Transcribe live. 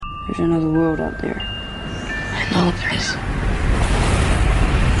There's another world out there. I know there is.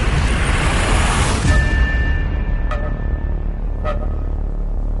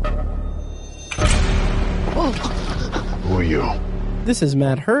 Who are you? This is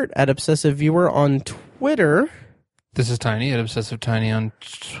Matt Hurt at Obsessive Viewer on Twitter. This is Tiny at Obsessive Tiny on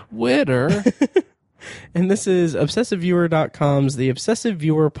Twitter. And this is ObsessiveViewer.com's The Obsessive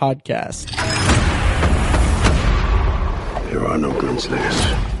Viewer Podcast. There are no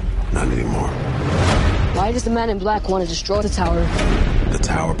gunslingers. Not anymore. Why does the man in black want to destroy the tower? The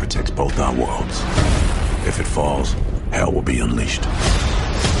tower protects both our worlds. If it falls, hell will be unleashed.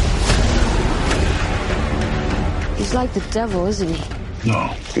 He's like the devil, isn't he? No,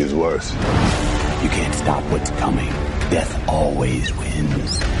 he's worse. You can't stop what's coming. Death always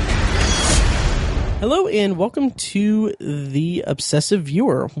wins. Hello and welcome to The Obsessive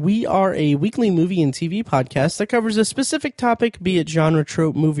Viewer. We are a weekly movie and TV podcast that covers a specific topic, be it genre,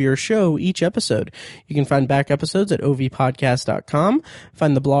 trope, movie, or show, each episode. You can find back episodes at ovpodcast.com,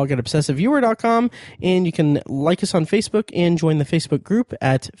 find the blog at obsessiveviewer.com, and you can like us on Facebook and join the Facebook group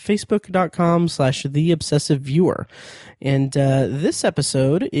at facebook.com/theobsessiveviewer. And this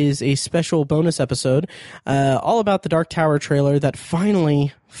episode is a special bonus episode all about the Dark Tower trailer that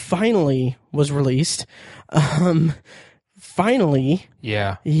finally was released. Finally.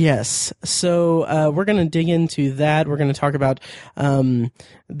 Yeah. Yes. So we're going to dig into that. We're going to talk about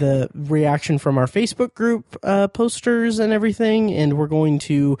the reaction from our Facebook group posters and everything, and we're going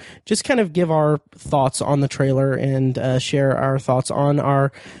to just kind of give our thoughts on the trailer and share our thoughts on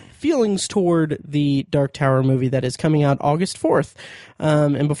our feelings toward the Dark Tower movie that is coming out August 4th.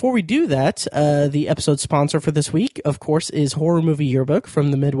 And before we do that, the episode sponsor for this week, of course, is Horror Movie Yearbook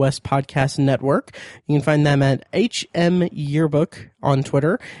from the Midwest Podcast Network. You can find them at HM Yearbook on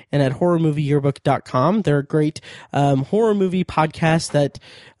Twitter and at horrormovieyearbook.com. They're a great horror movie podcast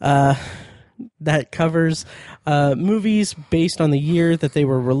that covers movies based on the year that they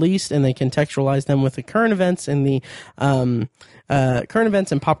were released, and they contextualize them with the current events and the current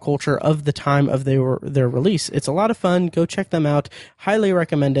events and pop culture of the time of their release. It's a lot of fun. Go check them out. Highly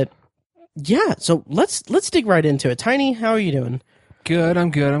recommend it. Yeah, so let's dig right into it. Tiny, how are you doing? Good.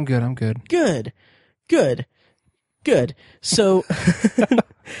 I'm good. Good. So,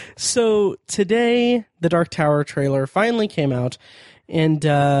 so today the Dark Tower trailer finally came out, and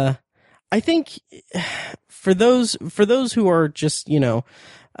I think for those who are just,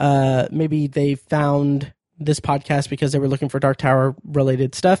 maybe they found this podcast because they were looking for Dark Tower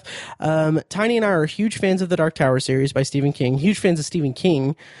related stuff. Tiny and I are huge fans of the Dark Tower series by Stephen King, huge fans of Stephen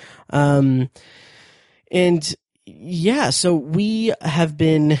King. And yeah, so we have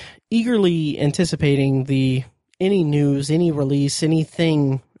been eagerly anticipating any news, any release,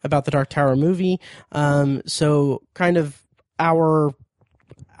 anything about the Dark Tower movie. So kind of our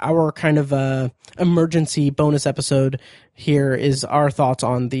kind of emergency bonus episode here is our thoughts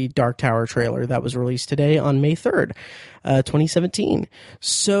on the Dark Tower trailer that was released today on May 3rd, 2017.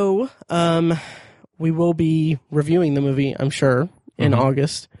 So we will be reviewing the movie, I'm sure, in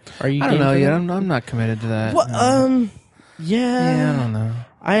August. Are you? I don't know yet. I'm not committed to that. Well, yeah. I don't know.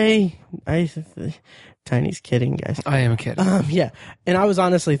 I Tiny's kidding, guys. I am kidding. Yeah, and I was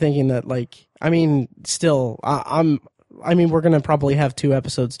honestly thinking that, still, we're going to probably have 2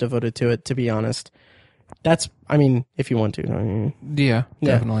 episodes devoted to it, to be honest. If you want to. Yeah,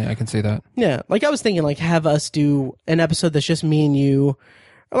 definitely. I can see that. Yeah, I was thinking, have us do an episode that's just me and you,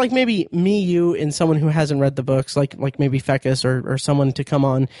 or maybe me, you, and someone who hasn't read the books, like maybe Fecus or someone to come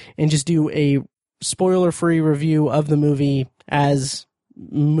on and just do a spoiler-free review of the movie as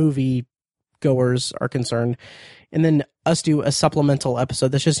movie goers are concerned. And then us do a supplemental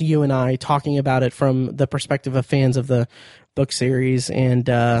episode that's just you and I talking about it from the perspective of fans of the book series. And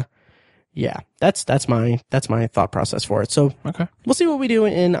yeah, that's my thought process for it. So okay, we'll see what we do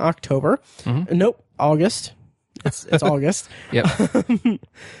in October. Nope, August. It's August. Yep.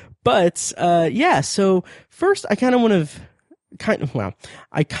 But yeah. So first, I kind of want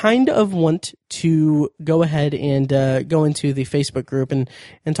to go ahead and go into the Facebook group and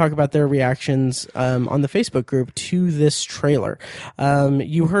talk about their reactions on the Facebook group to this trailer.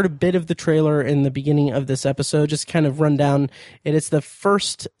 You heard a bit of the trailer in the beginning of this episode, just kind of run down it. It's the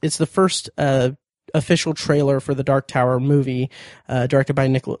first official trailer for the Dark Tower movie, directed by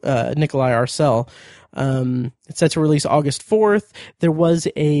Nikolai Arcel. It's set to release August 4th. There was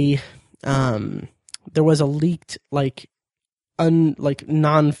a leaked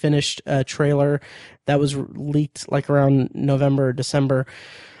non-finished trailer that was leaked around November or December,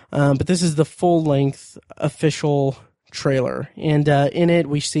 but this is the full-length official trailer, and in it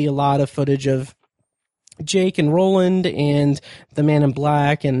we see a lot of footage of Jake and Roland and the Man in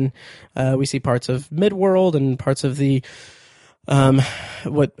Black, and we see parts of Midworld and parts of the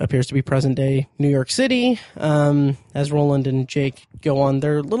what appears to be present day New York City, as Roland and Jake go on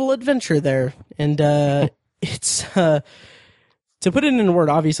their little adventure there. And it's to put it in a word,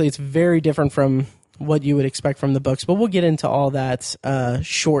 obviously it's very different from what you would expect from the books, but we'll get into all that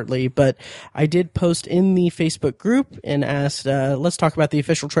shortly. But I did post in the Facebook group and asked, let's talk about the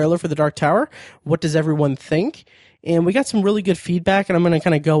official trailer for The Dark Tower. What does everyone think? And we got some really good feedback, and I'm going to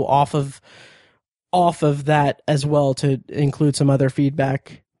kind of go off of that as well to include some other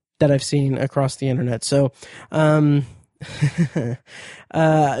feedback that I've seen across the internet. So, should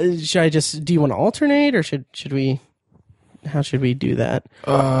I just, do you want to alternate, or should we, how should we do that?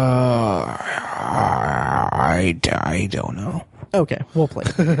 I don't know. Okay, we'll play.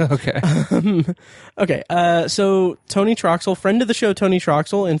 Okay. Okay, so Tony Troxel, friend of the show, Tony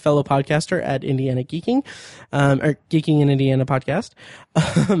Troxel, and fellow podcaster at Indiana Geeking, or Geeking in Indiana podcast,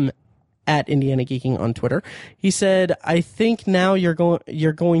 at Indiana Geeking on Twitter. He said, I think now you're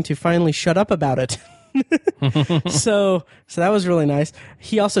going to finally shut up about it. so that was really nice.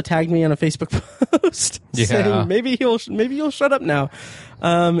 He also tagged me on a Facebook post saying maybe you'll shut up now.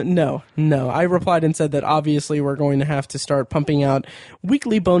 No. I replied and said that obviously we're going to have to start pumping out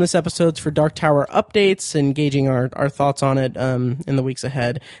weekly bonus episodes for Dark Tower updates and gauging our thoughts on it in the weeks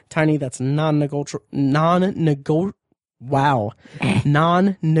ahead. Tiny, that's non-negotiable.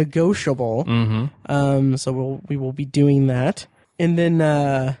 Mm-hmm. So we will be doing that. And then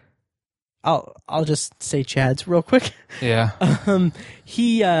I'll just say Chad's real quick. Yeah.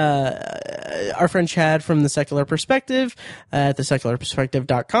 Our friend Chad from The Secular Perspective at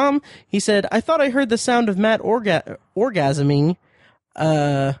thesecularperspective.com, he said, I thought I heard the sound of Matt orgasming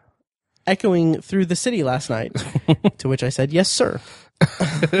echoing through the city last night. To which I said, yes, sir.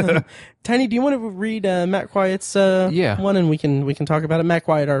 Tiny, do you want to read Matt Quiet's one, and we can talk about it? Matt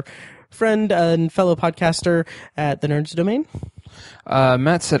Quiet, our friend and fellow podcaster at the Nerds Domain.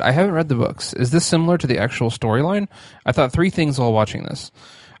 Matt said, I haven't read the books. Is this similar to the actual storyline? I thought 3 things while watching this.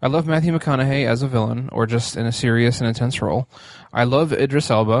 I love Matthew McConaughey as a villain, or just in a serious and intense role. I love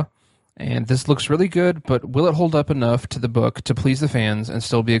Idris Elba, and this looks really good, but will it hold up enough to the book to please the fans and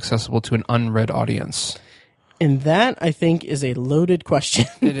still be accessible to an unread audience? And that, I think, is a loaded question.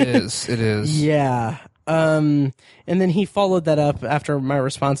 It is. Yeah. And then he followed that up after my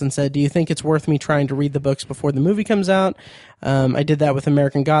response and said, do you think it's worth me trying to read the books before the movie comes out? I did that with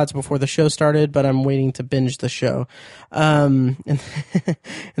American Gods before the show started, but I'm waiting to binge the show. And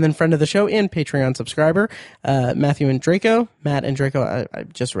then friend of the show and Patreon subscriber, Matt and Draco. I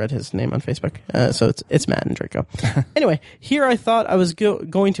just read his name on Facebook. So it's Matt and Draco. Anyway, here I thought I was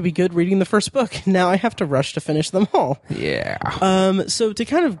going to be good reading the first book. Now I have to rush to finish them all. Yeah. So to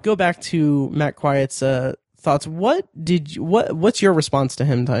kind of go back to Matt Quiet's, thoughts, what's your response to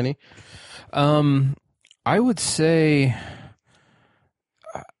him, Tiny? I would say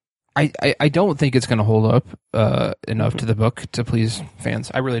I don't think it's going to hold up enough to the book to please fans.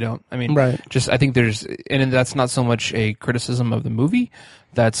 I really don't. I mean, right. I think and that's not so much a criticism of the movie.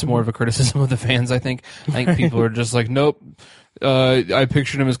 That's more of a criticism of the fans, I think. I think people are just like, nope, I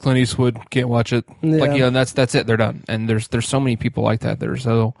pictured him as Clint Eastwood, can't watch it. Yeah. And that's it, they're done. And there's so many people like that are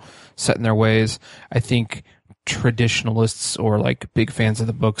so set in their ways. I think traditionalists or like big fans of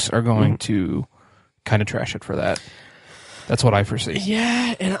the books are going to kind of trash it for that. That's what I foresee.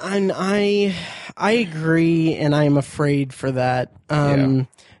 Yeah, and I agree, and I'm afraid for that.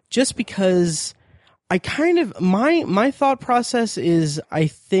 Just because I kind of my thought process is, I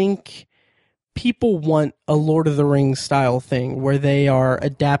think people want a Lord of the Rings style thing where they are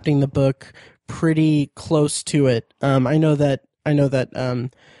adapting the book pretty close to it. I know that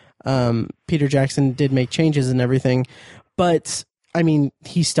Peter Jackson did make changes and everything, but I mean,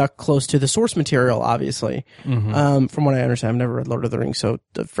 he stuck close to the source material, obviously. From what I understand, I've never read Lord of the Rings, so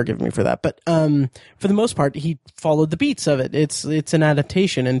forgive me for that. But for the most part, he followed the beats of it. It's an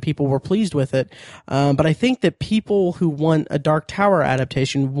adaptation, and people were pleased with it. But I think that people who want a Dark Tower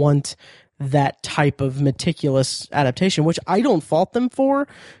adaptation want that type of meticulous adaptation, which I don't fault them for,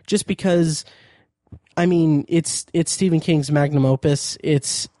 just because, I mean, it's Stephen King's magnum opus.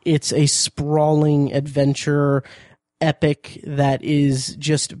 It's a sprawling adventure epic that is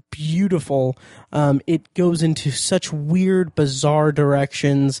just beautiful. It goes into such weird, bizarre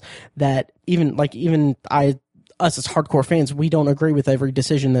directions that even us as hardcore fans, we don't agree with every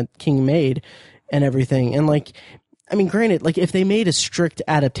decision that King made and everything. And granted, if they made a strict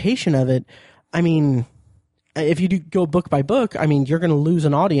adaptation of it, I mean, if you do go book by book, I mean, you're going to lose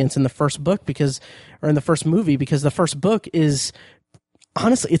an audience in the first book in the first movie, because the first book is,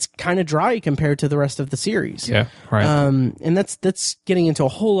 honestly, it's kind of dry compared to the rest of the series. Yeah, right. And that's getting into a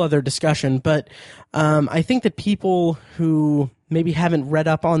whole other discussion. But I think that people who maybe haven't read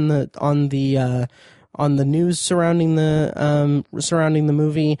up on the news surrounding the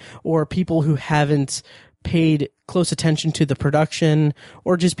movie, or people who haven't paid close attention to the production,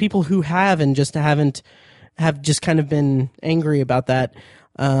 or just people who have just kind of been angry about that,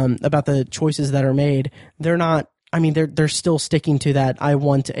 about the choices that are made. They're still sticking to that. I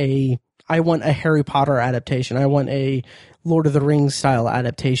want a Harry Potter adaptation. I want a Lord of the Rings style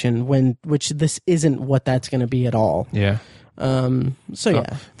adaptation, which this isn't what that's going to be at all. Yeah.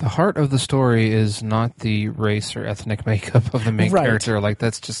 Yeah. The heart of the story is not the race or ethnic makeup of the main character. Like,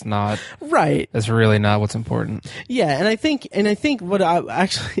 that's just not right. That's really not what's important. Yeah, and I think what I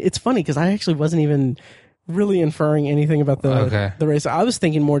actually, it's funny because I actually wasn't even really inferring anything about the race. I was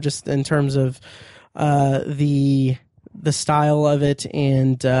thinking more just in terms of the style of it,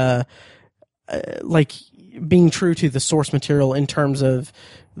 and like being true to the source material in terms of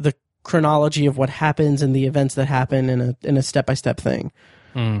the chronology of what happens and the events that happen in a step-by-step thing.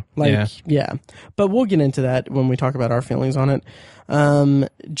 Yeah. But we'll get into that when we talk about our feelings on it.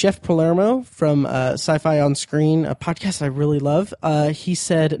 Jeff Palermo from Sci-Fi on Screen, a podcast I really love, he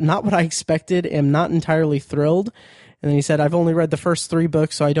said, "Not what I expected, am not entirely thrilled." And then he said, "I've only read the first 3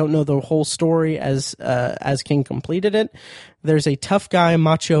 books, so I don't know the whole story as King completed it. There's a tough guy,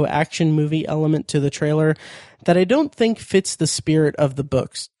 macho action movie element to the trailer that I don't think fits the spirit of the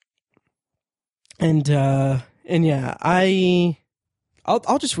books." And yeah,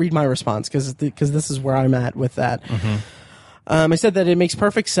 I'll just read my response because this is where I'm at with that. Mm-hmm. I said that it makes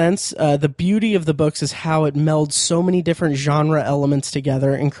perfect sense. The beauty of the books is how it melds so many different genre elements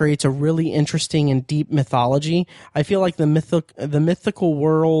together and creates a really interesting and deep mythology. I feel like the mythical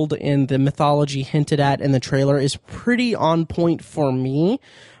world and the mythology hinted at in the trailer is pretty on point for me,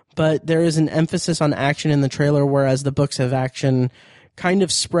 but there is an emphasis on action in the trailer, whereas the books have action kind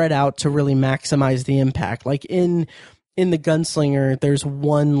of spread out to really maximize the impact. Like in the Gunslinger, there's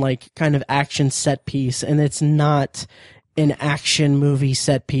one like kind of action set piece, and it's not an action movie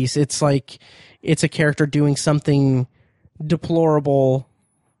set piece. It's like it's a character doing something deplorable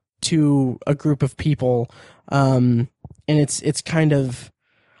to a group of people, and it's kind of,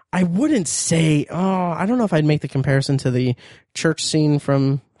 I wouldn't say, I don't know if I'd make the comparison to the church scene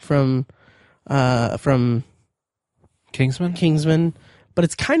from Kingsman, but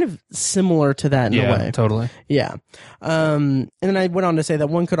it's kind of similar to that in a way. Totally. Yeah. And then I went on to say that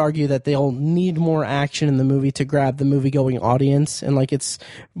one could argue that they'll need more action in the movie to grab the movie-going audience, and like it's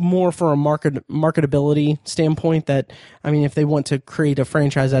more for a marketability standpoint that, I mean, if they want to create a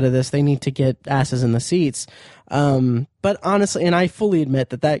franchise out of this, they need to get asses in the seats. But honestly, and I fully admit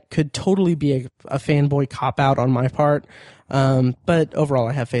that could totally be a fanboy cop-out on my part, but overall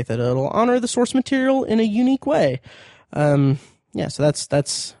I have faith that it'll honor the source material in a unique way. Yeah, so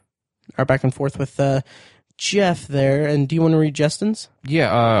that's our back and forth with Jeff there. And do you want to read Justin's? Yeah,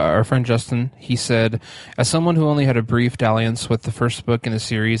 our friend Justin, he said, "As someone who only had a brief dalliance with the first book in the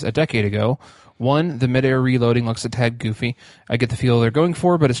series a decade ago, 1, the mid-air reloading looks a tad goofy. I get the feel they're going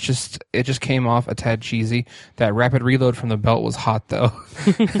for, but it just came off a tad cheesy. That rapid reload from the belt was hot, though.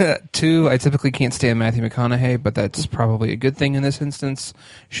 2, I typically can't stand Matthew McConaughey, but that's probably a good thing in this instance.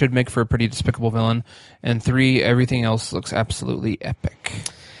 Should make for a pretty despicable villain. And 3, everything else looks absolutely epic."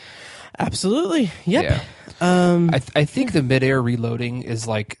 Absolutely. Yep. Yeah. I think the mid-air reloading is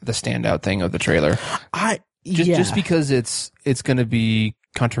like the standout thing of the trailer. Just because it's going to be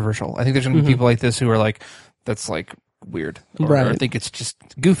controversial. I think there's going to be people like this who are like, that's like weird, or think it's just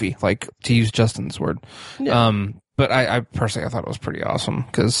goofy, like to use Justin's word. Yeah. But I personally, I thought it was pretty awesome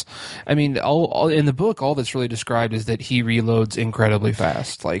because, I mean, all in the book, all that's really described is that he reloads incredibly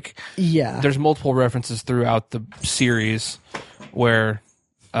fast. Like, there's multiple references throughout the series where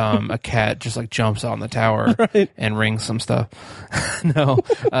a cat just like jumps out on the tower and rings some stuff.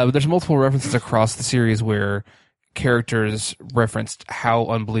 But there's multiple references across the series where characters referenced how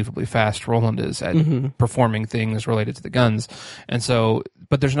unbelievably fast Roland is at performing things related to the guns, and so,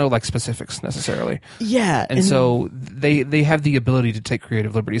 but there's no like specifics necessarily. Yeah, and so they have the ability to take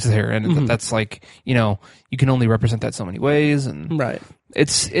creative liberties there, and that's like, you know, you can only represent that so many ways, and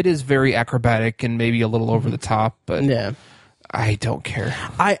it is very acrobatic and maybe a little over the top, but I don't care.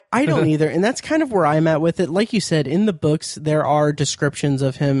 I don't either, and that's kind of where I'm at with it. Like you said, in the books, there are descriptions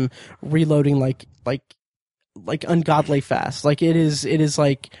of him reloading like ungodly fast. Like it is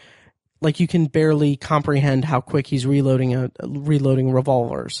like you can barely comprehend how quick he's reloading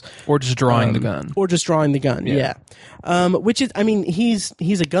revolvers, or just drawing the gun, yeah. Which is, I mean, he's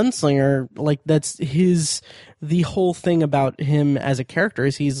a gunslinger. Like, that's the whole thing about him as a character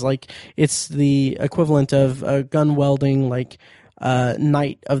is he's like, it's the equivalent of a gun welding, like,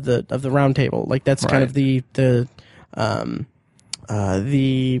 knight of the round table. Like, that's kind of the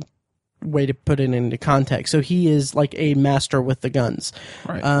way to put it into context. So he is like a master with the guns.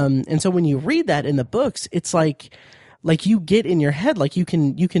 Right. And so when you read that in the books, it's like you get in your head, like you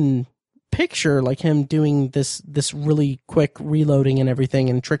can picture like him doing this really quick reloading and everything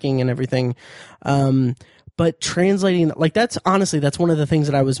and tricking and everything. But translating, like, that's one of the things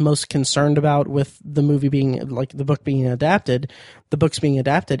that I was most concerned about with the movie being, like, the books being adapted,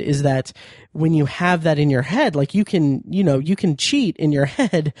 is that when you have that in your head, like, you can cheat in your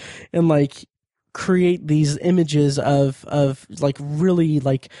head and, like, create these images of like, really,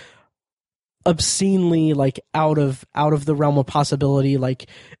 like, obscenely, like, out of the realm of possibility, like,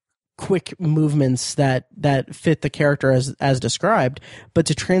 quick movements that fit the character as described, but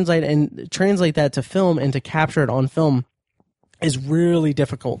to translate that to film and to capture it on film is really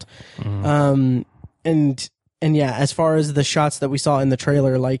difficult. And yeah, as far as the shots that we saw in the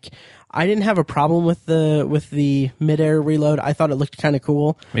trailer, like, I didn't have a problem with the midair reload. I thought it looked kind of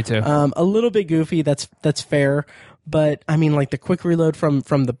cool. Me too. A little bit goofy. That's fair. But I mean, like, the quick reload from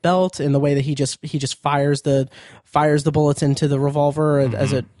the belt and the way that he just fires the bullets into the revolver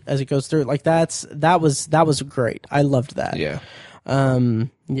as it goes through, like, that was great. I loved that. Yeah.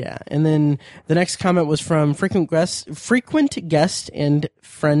 Yeah. And then the next comment was from frequent guest and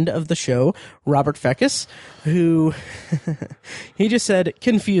friend of the show, Robert Feckus, who he just said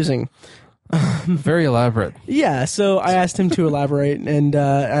confusing. Very elaborate. Yeah, so I asked him to elaborate, and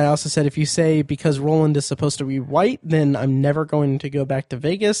I also said, if you say because Roland is supposed to be white, then I'm never going to go back to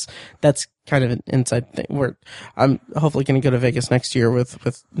Vegas. That's kind of an inside thing. Where I'm hopefully going to go to Vegas next year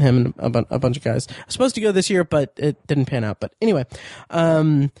with him and a bunch of guys. I was supposed to go this year, but it didn't pan out. But anyway,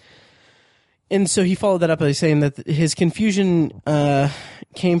 and so he followed that up by saying that his confusion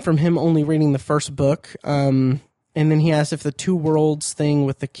came from him only reading the first book, and then he asked if the two worlds thing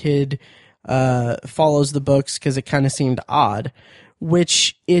with the kid follows the books, because it kind of seemed odd,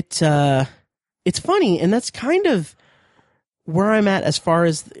 which it's funny, and that's kind of where I'm at as far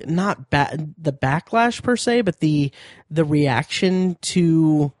as not the backlash per se, but the reaction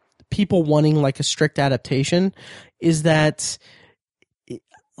to people wanting, like, a strict adaptation, is that,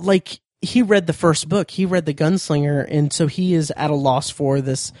 like, he read the first book, he read The Gunslinger, and so he is at a loss for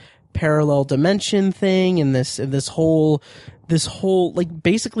this parallel dimension thing and this whole, like,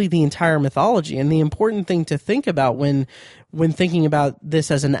 basically the entire mythology. And the important thing to think about when thinking about this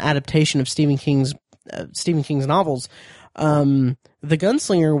as an adaptation of Stephen King's novels, The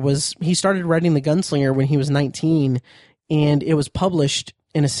Gunslinger he started writing The Gunslinger when he was 19, and it was published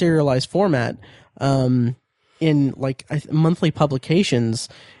in a serialized format, in, like, monthly publications.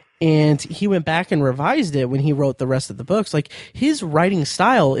 And he went back and revised it when he wrote the rest of the books. Like, his writing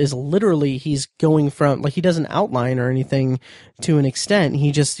style is literally, he's going from, like, he doesn't outline or anything to an extent.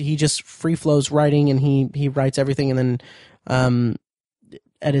 He just free flows writing, and he writes everything and then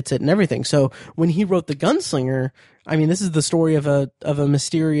edits it and everything. So when he wrote The Gunslinger, I mean, this is the story of a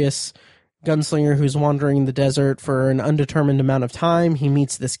mysterious gunslinger who's wandering the desert for an undetermined amount of time. He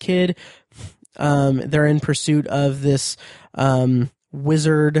meets this kid. They're in pursuit of this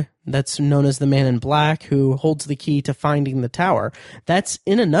wizard that's known as the Man in Black, who holds the key to finding the tower. That's,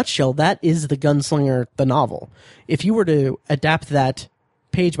 in a nutshell, that is The Gunslinger, the novel. If you were to adapt that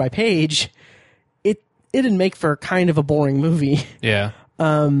page by page, it'd make for kind of a boring movie. Yeah.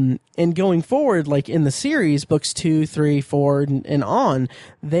 And going forward, like, in the series, books 2, 3, 4, and on,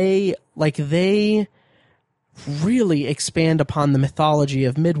 they really expand upon the mythology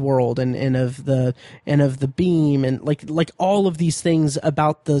of Midworld and of the Beam, and like all of these things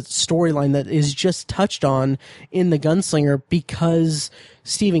about the storyline that is just touched on in The Gunslinger, because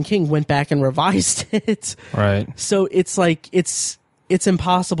Stephen King went back and revised it. Right. So it's like it's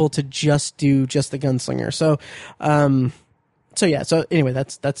impossible to just do The Gunslinger. So yeah. So anyway,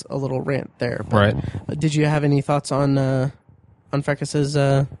 that's a little rant there. But, right. Did you have any thoughts on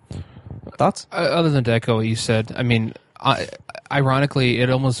Feckus's thoughts? Other than to echo what you said, I mean, ironically, it'd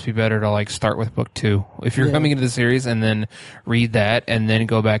almost be better to, like, start with book 2 if you're coming into the series, and then read that, and then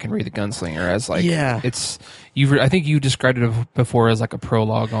go back and read The Gunslinger as, like, it's. I think you described it before as, like, a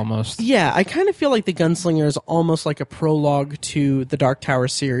prologue almost. Yeah, I kind of feel like The Gunslinger is almost like a prologue to the Dark Tower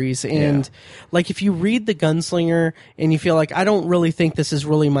series, and like, if you read The Gunslinger and you feel like, I don't really think this is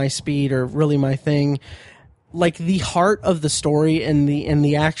really my speed or really my thing, like the heart of the story and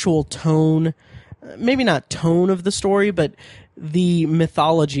the actual tone, maybe not tone of the story, but the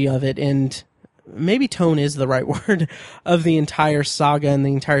mythology of it, and maybe tone is the right word, of the entire saga and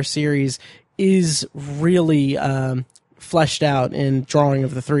the entire series is really fleshed out in Drawing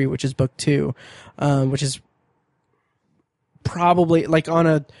of the Three, which is book 2, which is probably, like,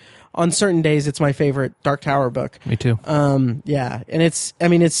 on certain days it's my favorite Dark Tower book. Me too. Yeah, and it's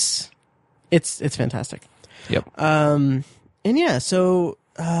fantastic. Yep. And yeah, so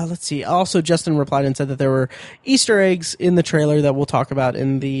let's see. Also, Justin replied and said that there were Easter eggs in the trailer that we'll talk about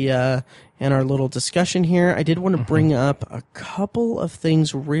in the in our little discussion here. I did want to bring up a couple of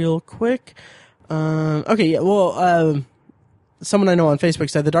things real quick. Okay, yeah. Well, someone I know on Facebook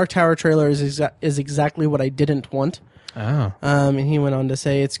said the Dark Tower trailer is exactly what I didn't want. Oh. And he went on to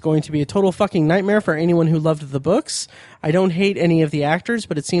say, it's going to be a total fucking nightmare for anyone who loved the books. I don't hate any of the actors,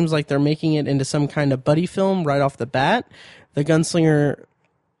 but it seems like they're making it into some kind of buddy film right off the bat. The gunslinger...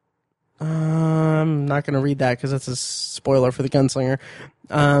 I'm not going to read that because that's a spoiler for the gunslinger.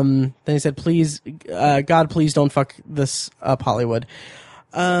 Then he said, please, God, please don't fuck this up, Hollywood.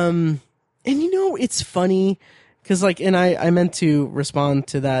 And you know, it's funny because, like, and I meant to respond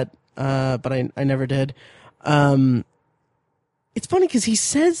to that, but I never did. It's funny because he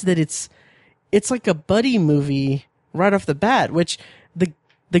says that it's like a buddy movie right off the bat, which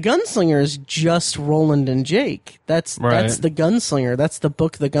the gunslinger is just Roland and Jake. That's the gunslinger. That's the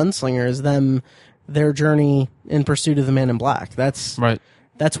book. The Gunslinger is their journey in pursuit of the Man in Black. That's right.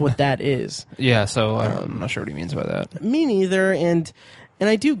 That's what that is. Yeah. So I'm not sure what he means by that. Me neither. And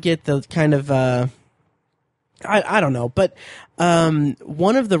I do get the kind of I don't know, but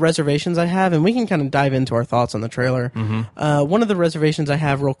one of the reservations I have, and we can kind of dive into our thoughts on the trailer. One of the reservations I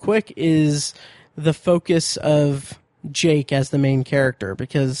have real quick is the focus of Jake as the main character,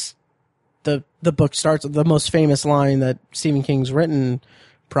 because the book starts with the most famous line that Stephen King's written,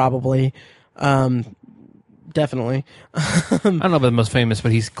 probably, definitely. I don't know about the most famous,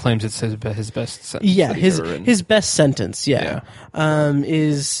 but he claims it's his best sentence. Yeah, his best sentence. Yeah,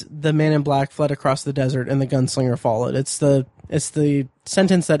 is the Man in Black fled across the desert and the gunslinger followed. It's the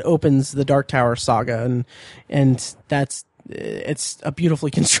sentence that opens the Dark Tower saga, and it's a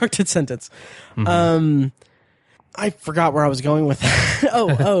beautifully constructed sentence. I forgot where I was going with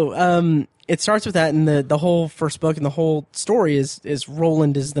that. It starts with that, and the whole first book and the whole story is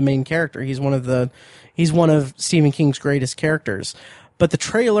Roland is the main character. He's one of Stephen King's greatest characters. But the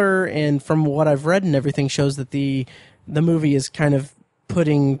trailer, and from what I've read and everything, shows that the movie is kind of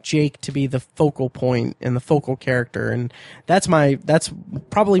putting Jake to be the focal point and the focal character, and that's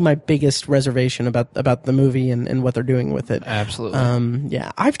probably my biggest reservation about the movie and what they're doing with it. Absolutely.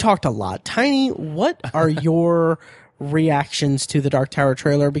 Yeah, I've talked a lot. Tiny, what are your reactions to the Dark Tower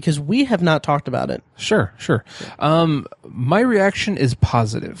trailer? Because we have not talked about it. Sure. My reaction is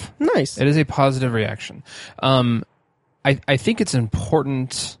positive. Nice. It is a positive reaction. I think it's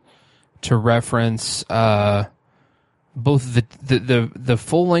important to reference both the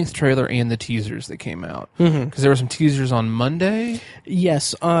full length trailer and the teasers that came out, because there were some teasers on Monday.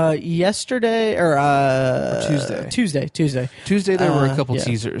 Yes, yesterday or Tuesday. There were a couple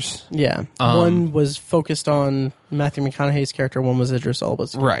teasers. Yeah, one was focused on Matthew McConaughey's character. One was Idris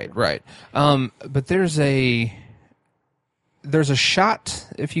Elba's. Right. But there's a shot,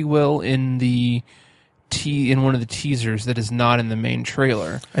 if you will, in one of the teasers that is not in the main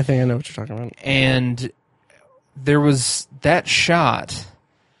trailer. I think I know what you're talking about. And there was that shot,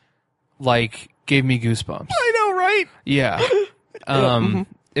 like, gave me goosebumps. I know, right? Yeah.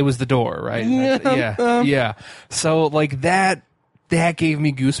 It was the door, right? Yeah. So, like, that gave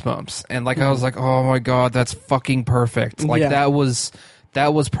me goosebumps. And, like, I was like, oh my God, that's fucking perfect. Like, that was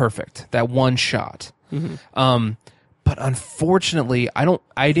perfect. That one shot. But unfortunately,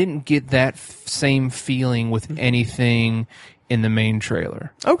 I didn't get that same feeling with anything in the main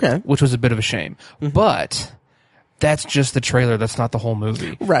trailer. Okay. Which was a bit of a shame. But that's just the trailer. That's not the whole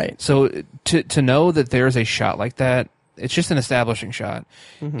movie. Right. So to know that there's a shot like that, it's just an establishing shot.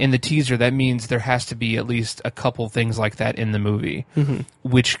 In the teaser, that means there has to be at least a couple things like that in the movie,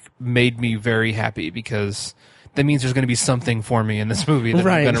 which made me very happy, because that means there's going to be something for me in this movie that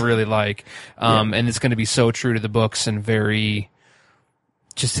I'm going to really like. And it's going to be so true to the books and it's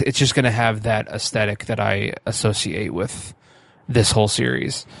just going to have that aesthetic that I associate with this whole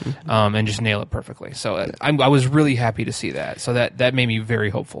series, and just nail it perfectly. So I was really happy to see that. So that made me very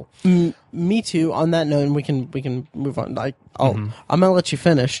hopeful. Me too. On that note, and we can move on. I'm gonna let you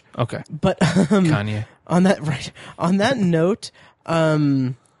finish. Okay. But Kanye. On that note,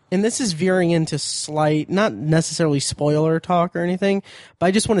 and this is veering into slight, not necessarily spoiler talk or anything, but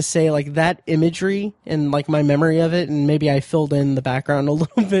I just want to say, like, that imagery and, like, my memory of it, and maybe I filled in the background a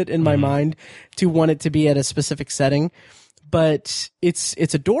little bit in my mind to want it to be at a specific setting, but it's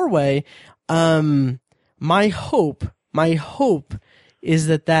a doorway. My hope is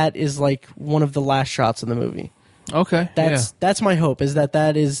that is, like, one of the last shots of the movie. Okay. That's my hope, is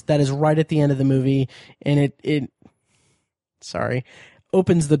that is right at the end of the movie, and it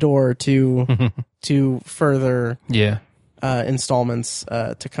opens the door to further installments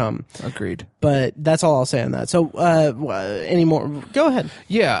to come. Agreed. But that's all I'll say on that. So any more? Go ahead.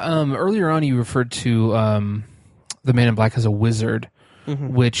 Yeah. Earlier on, you referred to the Man in Black as a wizard,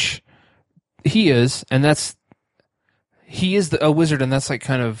 which he is, and he is a wizard, and that's like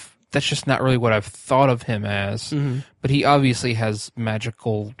that's just not really what I've thought of him as. But he obviously has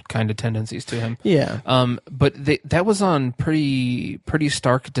magical kind of tendencies to him. Yeah. But that was on pretty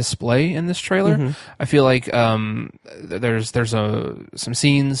stark display in this trailer. I feel like there's some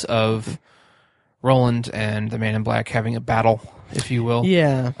scenes of Roland and the Man in Black having a battle, if you will.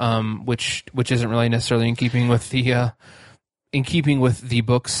 Yeah. Which isn't really necessarily in keeping with the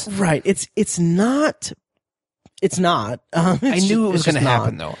books. Right. It's not. It's not. I knew it was going to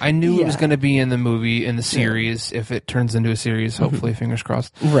happen, though. I knew it was going to be in the movie, in the series, if it turns into a series, hopefully, fingers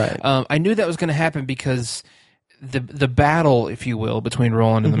crossed. Right. I knew that was going to happen because the battle, if you will, between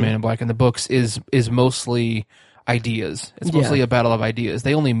Roland and the Man in Black in the books is mostly ideas. It's mostly a battle of ideas.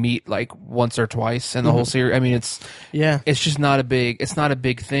 They only meet like once or twice in the whole series. I mean, it's just not a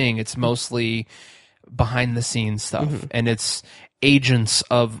big thing. It's mostly behind the scenes stuff, and it's agents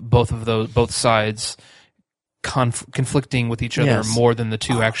of both sides conflicting with each other more than the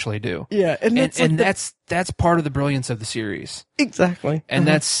two actually do. Yeah, and that's part of the brilliance of the series. Exactly. And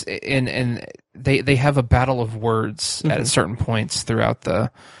that's and they have a battle of words at certain points throughout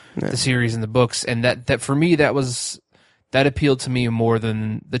the series and the books, and that for me that appealed to me more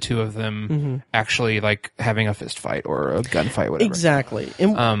than the two of them actually like having a fist fight or a gunfight, whatever. Exactly.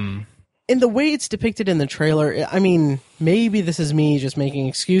 And the way it's depicted in the trailer, I mean, maybe this is me just making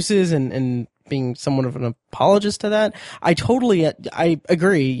excuses and being somewhat of an apologist to that. I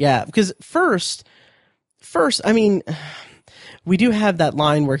agree, yeah. Because first, I mean, we do have that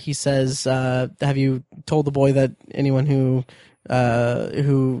line where he says, have you told the boy that anyone who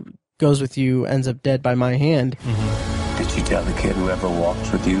goes with you ends up dead by my hand? Did you tell the kid whoever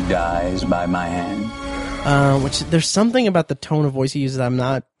walks with you dies by my hand? Which there's something about the tone of voice he uses. I'm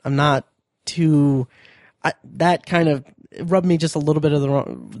not too. That kind of rubbed me just a little bit of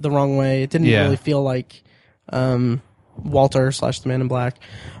the wrong way. It didn't really feel like Walter / the Man in Black.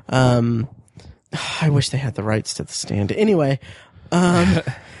 I wish they had the rights to the stand. Anyway,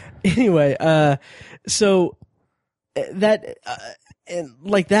 so that and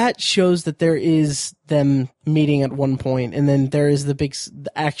like that shows that there is them meeting at one point, and then there is the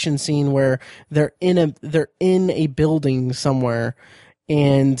action scene where they're in a building somewhere,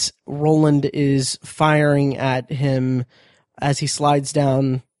 and Roland is firing at him as he slides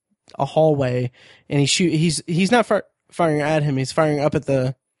down a hallway, and he's not firing at him, he's firing up at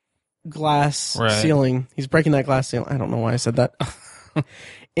the glass ceiling. He's breaking that glass ceiling. I don't know why I said that.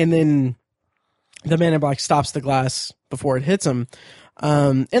 And then the Man in Black stops the glass before it hits him.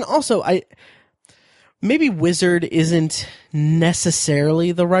 And also, maybe wizard isn't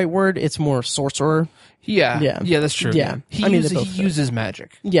necessarily the right word. It's more sorcerer. Yeah, that's true. Yeah, he uses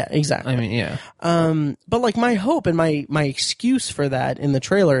magic. Yeah, exactly. I mean, yeah. But like my hope and my excuse for that in the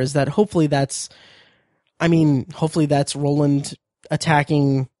trailer is that hopefully that's Roland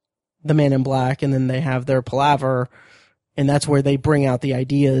attacking the Man in Black, and then they have their palaver, and that's where they bring out the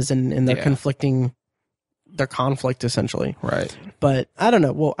ideas and their their conflict essentially. Right. But I don't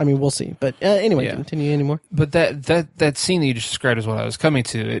know. Well, I mean, we'll see. But anyway, continue anymore. But that scene that you just described is what I was coming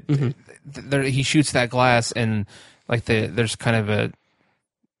to. He shoots that glass, and like there's a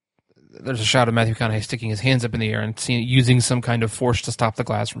shot of Matthew McConaughey sticking his hands up in the air and using some kind of force to stop the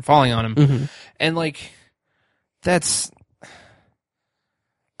glass from falling on him. And like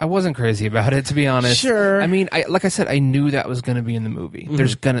I wasn't crazy about it, to be honest. Sure. I mean, like I said, I knew that was going to be in the movie.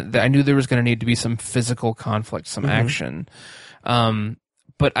 I knew there was going to need to be some physical conflict, some action.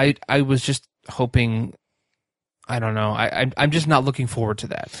 But I was just hoping. I don't know. I'm just not looking forward to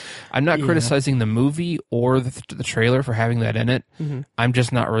that. I'm not criticizing the movie or the trailer for having that in it. I'm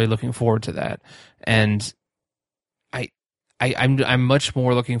just not really looking forward to that. And I'm much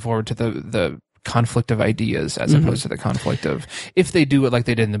more looking forward to the conflict of ideas as opposed to the conflict of if they do it like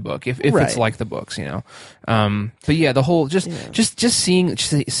they did in the book, if it's like the books, you know. But yeah, the whole just seeing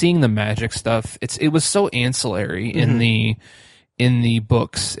the magic stuff. It was so ancillary in in the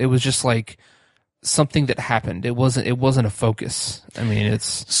books. It was just like something that happened. It wasn't a focus. I mean,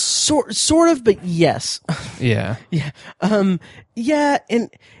 it's sort of, but yes. Yeah. Yeah. Yeah.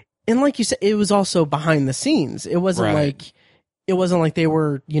 And like you said, it was also behind the scenes. It wasn't like they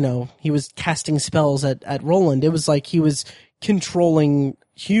were, he was casting spells at Roland. It was like he was controlling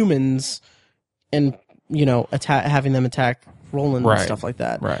humans and, having them attack Roland and stuff like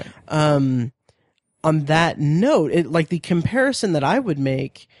that. Right. On that note, the comparison that I would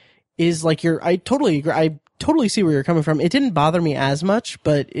make is like I totally agree. I totally see where you're coming from. It didn't bother me as much,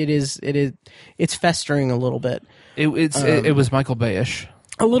 but it's festering a little bit. It was Michael Bay-ish.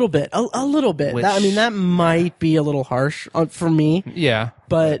 A little bit. Which, that might be a little harsh for me. Yeah.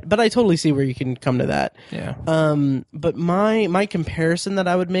 But I totally see where you can come to that. Yeah. But my comparison that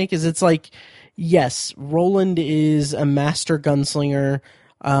I would make is it's like, yes, Roland is a master gunslinger.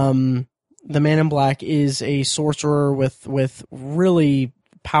 The Man in Black is a sorcerer with really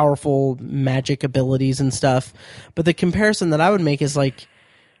powerful magic abilities and stuff. But the comparison that I would make is like,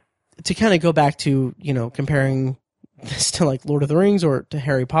 to kind of go back to, comparing this to like Lord of the Rings or to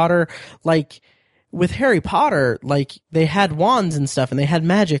Harry Potter, like with Harry Potter, like they had wands and stuff and they had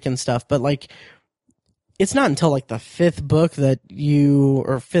magic and stuff, but like it's not until like the fifth book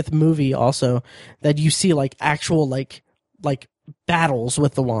or fifth movie also that you see like actual like battles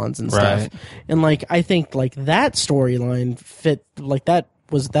with the wands and stuff. Right. And like I think like that storyline fit, like that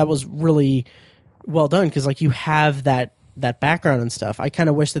was really well done because like you have that background and stuff. I kind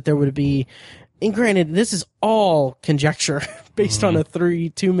of wish that there would be, and granted, this is all conjecture based on a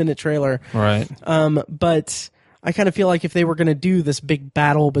 2-minute trailer. Right. But I kind of feel like if they were going to do this big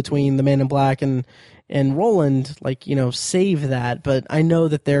battle between the Man in Black and Roland, like, save that. But I know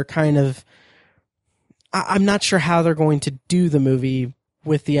that they're kind of, I'm not sure how they're going to do the movie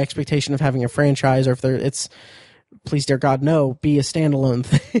with the expectation of having a franchise, or if it's, please dear God, no, be a standalone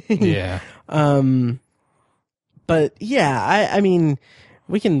thing. Yeah. But yeah, I mean,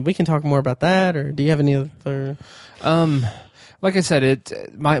 we can talk more about that, or do you have any other? Like I said,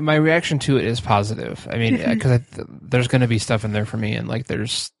 my reaction to it is positive. I mean, because there's going to be stuff in there for me, and like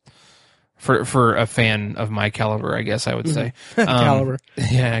there's for a fan of my caliber, I guess I would say. Caliber.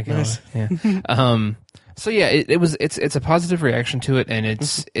 Yeah, caliber. Yeah. So yeah, it's a positive reaction to it, and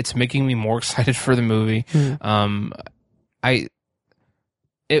it's making me more excited for the movie.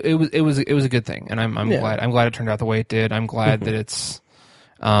 It was a good thing, and I'm glad it turned out the way it did. I'm glad that it's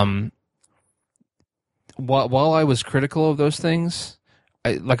while I was critical of those things,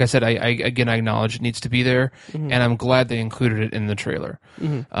 like I said, I acknowledge it needs to be there, and I'm glad they included it in the trailer.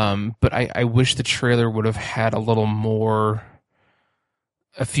 But I wish the trailer would have had a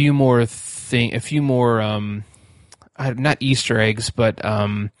few more not Easter eggs, but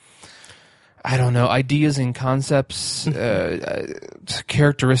I don't know, ideas and concepts,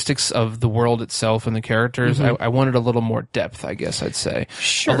 characteristics of the world itself and the characters. I wanted a little more depth, I guess I'd say.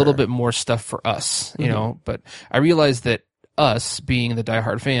 Sure. A little bit more stuff for us, but I realized that us, being the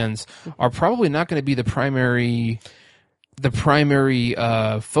diehard fans, are probably not going to be the primary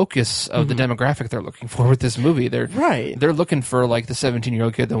focus of the demographic they're looking for with this movie. They're looking for like the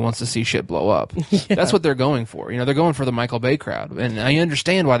 17-year-old kid that wants to see shit blow up. Yeah. That's what they're going for. They're going for the Michael Bay crowd, and I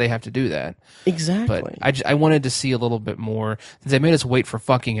understand why they have to do that. Exactly. But I wanted to see a little bit more, since they made us wait for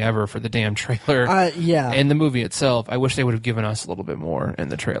fucking ever for the damn trailer. And the movie itself. I wish they would have given us a little bit more in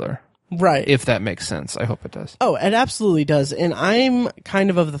the trailer. Right. If that makes sense. I hope it does. Oh, it absolutely does. And I'm kind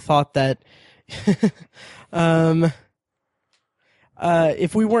of the thought that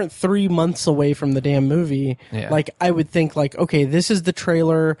if we weren't 3 months away from the damn movie, like I would think like, okay, this is the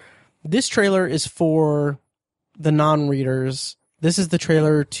trailer. This trailer is for the non-readers. This is the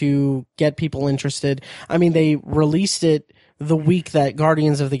trailer to get people interested. I mean, they released it the week that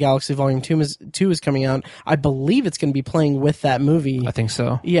Guardians of the Galaxy Volume 2 is coming out. I believe it's going to be playing with that movie. I think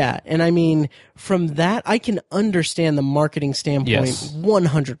so. Yeah. And I mean, from that, I can understand the marketing standpoint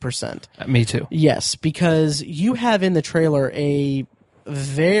 100%. Me too. Yes, because you have in the trailer a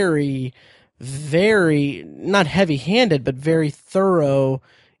very, very, not heavy-handed, but very thorough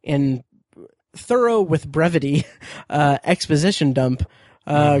with brevity exposition dump.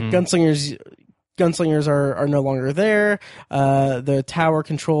 Gunslingers are no longer there. The tower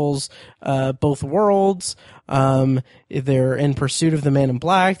controls both worlds. They're in pursuit of the Man in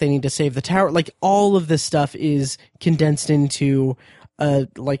Black. They need to save the tower. Like, all of this stuff is condensed into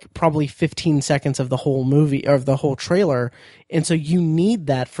like probably 15 seconds of the whole movie, or of the whole trailer. And so you need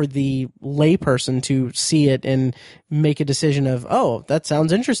that for the layperson to see it and make a decision of, oh, that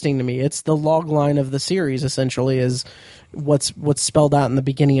sounds interesting to me. It's the log line of the series, essentially, is what's spelled out in the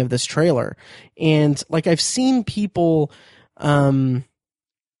beginning of this trailer. And like, I've seen people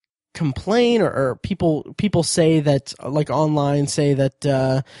complain or people say that, like online say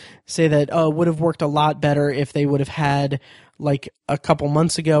that would have worked a lot better if they would have had, like a couple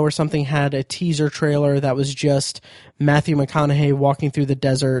months ago or something, had a teaser trailer that was just Matthew McConaughey walking through the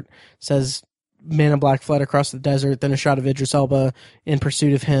desert, says Man in Black fled across the desert, then a shot of Idris Elba in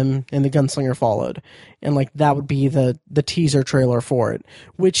pursuit of him, and the gunslinger followed. And like that would be the teaser trailer for it,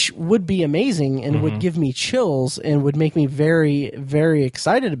 which would be amazing and would give me chills and would make me very, very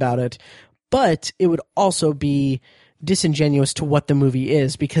excited about it. But it would also be disingenuous to what the movie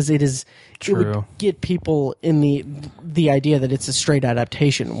is, because it would get people in the idea that it's a straight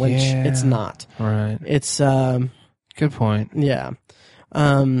adaptation, which it's not. Right. It's good point. Yeah.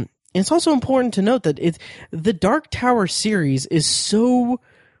 It's also important to note that the Dark Tower series is so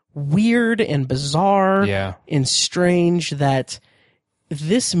weird and bizarre and strange that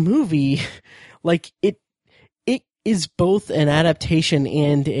this movie, like it is both an adaptation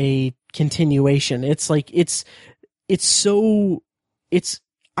and a continuation. It's like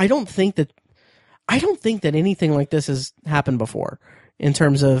I don't think that anything like this has happened before in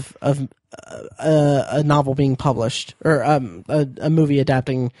terms of a novel being published, or a movie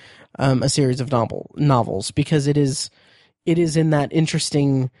adapting a series of novels, because it is in that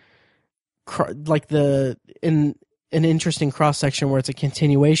interesting an interesting cross section where it's a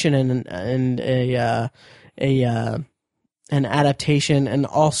continuation and an adaptation, and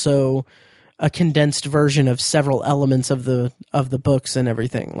also a condensed version of several elements of the books and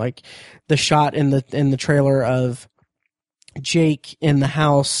everything. Like the shot in the trailer of Jake in the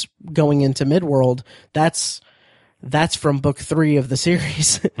house going into Midworld, that's from book 3 of the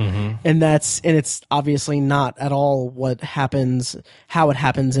series. And it's obviously not at all how it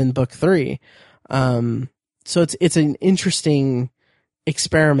happens in book 3. So it's an interesting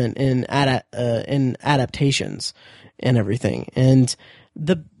experiment in adaptations and everything. And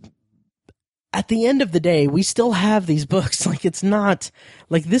at the end of the day, we still have these books. Like, it's not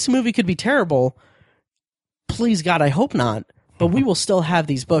like this movie could be terrible. Please God, I hope not. But we will still have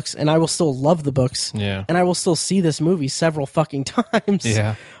these books, and I will still love the books. Yeah. And I will still see this movie several fucking times.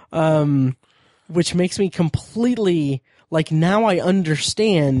 Yeah. Which makes me completely, like, now I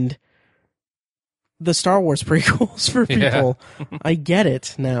understand the Star Wars prequels for people. Yeah. I get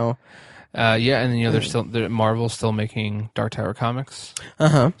it now. And they're Marvel's still making Dark Tower comics.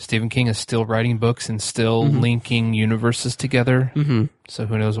 Uh-huh. Stephen King is still writing books and still linking universes together. Mm-hmm. So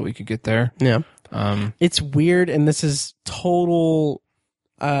who knows what we could get there? Yeah. It's weird, and this is total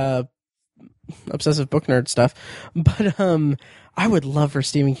obsessive book nerd stuff, but I would love for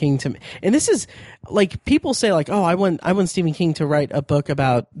Stephen King to, and this is like, people say like, oh, I want Stephen King to write a book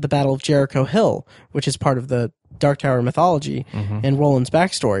about the Battle of Jericho Hill, which is part of the Dark Tower mythology and Roland's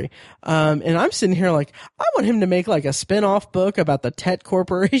backstory. And I'm sitting here like, I want him to make like a spin-off book about the Tet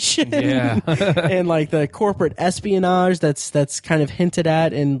Corporation and like the corporate espionage that's kind of hinted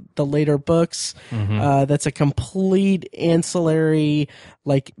at in the later books. That's a complete ancillary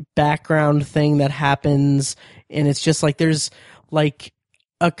like background thing that happens. And it's just like, there's like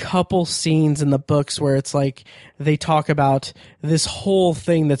a couple scenes in the books where it's like they talk about this whole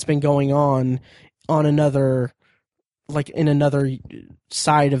thing that's been going on another, like in another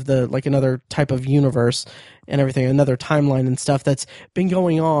side of the, like another type of universe and everything, another timeline and stuff that's been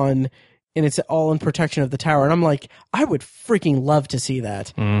going on, and it's all in protection of the tower. And I'm like, I would freaking love to see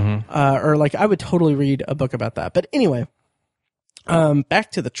that. Or like, I would totally read a book about that. But anyway,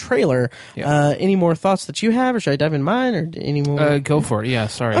 back to the trailer. Any more thoughts that you have, or should I dive in mine, or any more? Go for it. Yeah,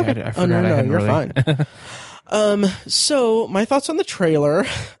 sorry. Okay. I forgot I hadn't you're really... fine. So my thoughts on the trailer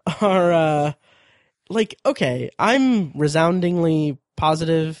are, like, okay, I'm resoundingly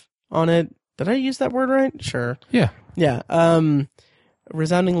positive on it. Did I use that word right? Sure. Yeah. Yeah.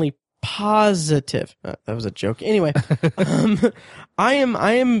 Resoundingly positive. That was a joke. Anyway, I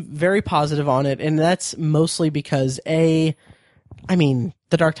am very positive on it, and that's mostly because I mean,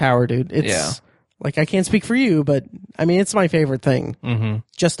 the Dark Tower, dude. It's like, I can't speak for you, but I mean, it's my favorite thing.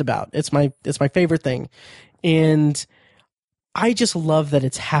 Just about. It's my favorite thing, and I just love that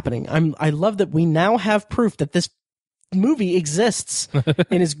it's happening. I love that we now have proof that this movie exists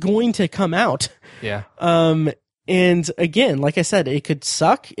and is going to come out. Yeah. And again, like I said, it could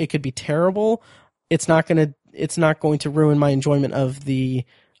suck. It could be terrible. It's not going to ruin my enjoyment of the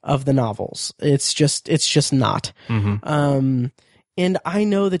novels. It's just not. And I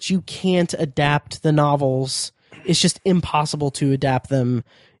know that you can't adapt the novels. It's just impossible to adapt them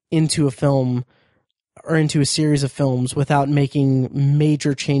into a film or into a series of films without making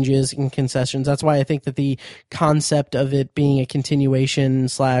major changes and concessions. That's why I think that the concept of it being a continuation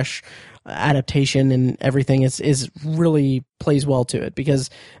 / adaptation and everything is really plays well to it, because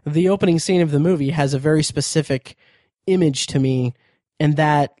the opening scene of the movie has a very specific image to me, and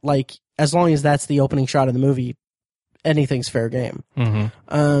that, like, as long as that's the opening shot of the movie, anything's fair game.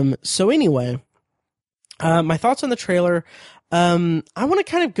 So anyway, my thoughts on the trailer. I want to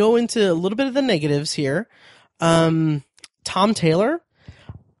kind of go into a little bit of the negatives here. Tom Taylor,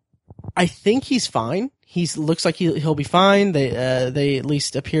 I think he's fine. He looks like he'll be fine. They at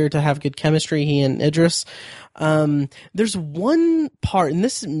least appear to have good chemistry, he and Idris. There's one part, and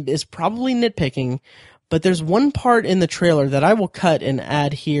this is probably nitpicking, but there's one part in the trailer that I will cut and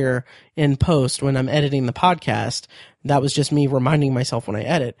add here in post when I'm editing the podcast. That was just me reminding myself when I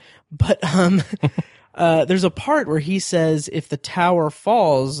edit. But there's a part where he says, if the tower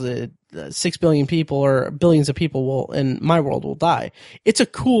falls, 6 billion people or billions of people will, in my world, will die. It's a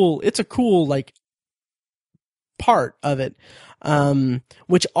cool like part of it.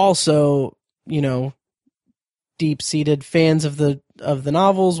 Which also, you know, deep-seated fans of the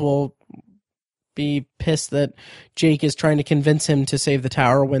novels will be pissed that Jake is trying to convince him to save the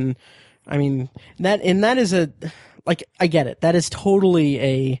tower when, I mean, that is like, I get it. That is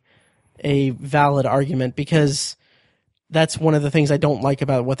totally a valid argument, because that's one of the things I don't like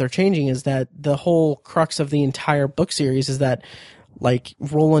about what they're changing, is that the whole crux of the entire book series is that, like,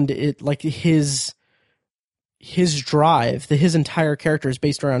 Roland, his drive, his entire character is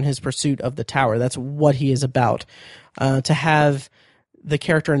based around his pursuit of the tower. That's what he is about. To have the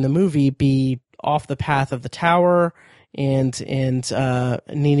character in the movie be off the path of the tower and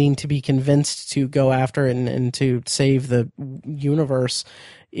needing to be convinced to go after it and to save the universe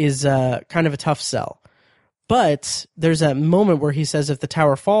is kind of a tough sell. But there's that moment where he says, if the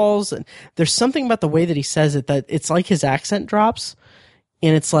tower falls, and there's something about the way that he says it that it's like his accent drops,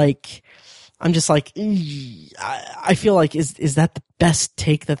 and it's like, I'm just like, I feel like, is that the best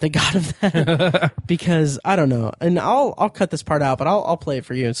take that they got of that? Because I don't know, and I'll cut this part out, but I'll play it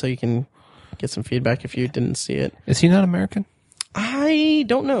for you so you can get some feedback if you didn't see it. Is he not American? I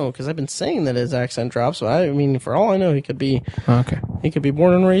don't know, because I've been saying that his accent drops. So I mean, for all I know, he could be He could be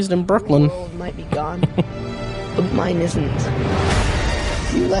born and raised in Brooklyn. The world might be gone, but mine isn't.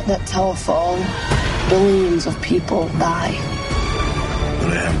 You let that tower fall, billions of people die. Do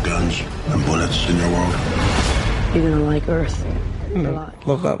they have guns and bullets in your world? You're gonna like Earth.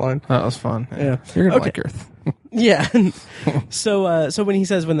 Love that line. That was fun. Yeah. You're gonna like Earth. Yeah. So when he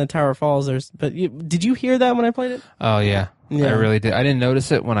says, when the tower falls, did you hear that when I played it? Oh yeah. I really did. I didn't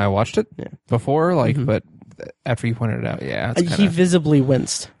notice it when I watched it before, but after you pointed it out, he visibly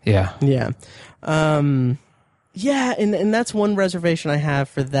winced. Yeah. Yeah. Yeah, and that's one reservation I have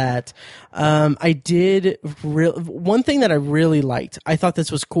for that. I did one thing that I really liked. I thought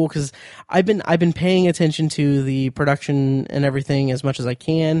this was cool because I've been paying attention to the production and everything as much as I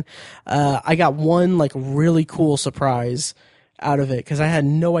can. I got one like really cool surprise out of it because I had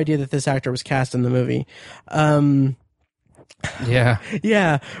no idea that this actor was cast in the movie. Yeah.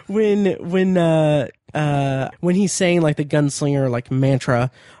 When he's saying like the gunslinger like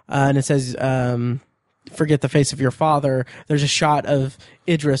mantra, and it says, forget the face of your father, there's a shot of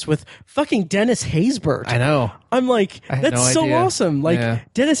Idris with fucking Dennis Haysbert. I know. I'm like, that's so awesome.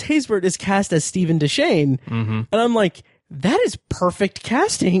 Like, Dennis Haysbert is cast as Stephen Deshane. And I'm like, that is perfect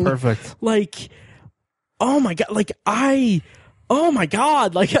casting. Perfect. Like, oh my God. Like, oh my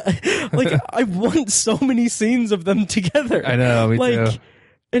God. Like I want so many scenes of them together. I know, me too.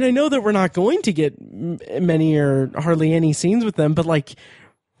 And I know that we're not going to get many or hardly any scenes with them, but like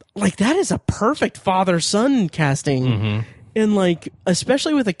that is a perfect father-son casting. And like,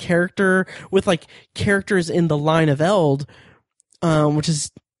 especially with a character, with like characters in the line of Eld, which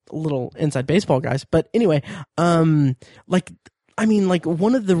is a little inside baseball, guys. But anyway, one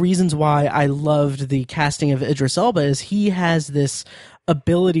of the reasons why I loved the casting of Idris Elba is he has this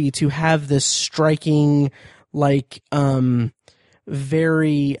ability to have this striking, like,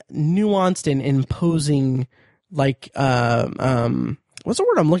 very nuanced and imposing, like, what's the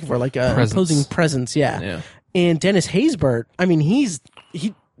word I'm looking for? Like imposing presence, yeah. And Dennis Haysbert, I mean, he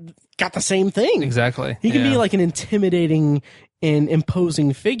got the same thing. Exactly. He can be like an intimidating and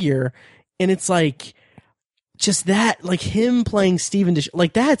imposing figure, and it's like just that, like him playing Stephen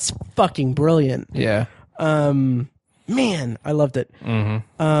like that's fucking brilliant. Yeah. Man, I loved it. I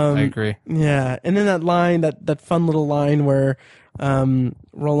agree. Yeah, and then that line, that fun little line where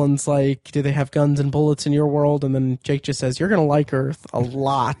Roland's like, do they have guns and bullets in your world? And then Jake just says, you're gonna like Earth a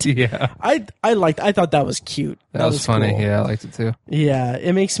lot. Yeah. I thought that was cute. That was funny. Cool. Yeah, I liked it too. Yeah,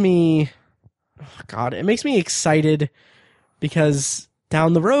 it makes me excited because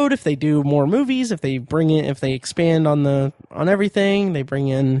down the road, if they do more movies, if they expand on everything, they bring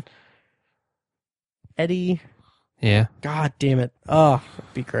in Eddie. Yeah. God damn it. Oh,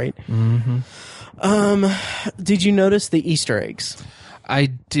 that'd be great. Mm-hmm. Did you notice the Easter eggs? I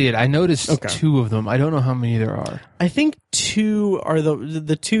did. I noticed 2 of them. I don't know how many there are. I think 2 are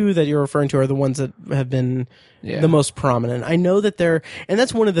the 2 that you're referring to are the ones that have been the most prominent. I know that and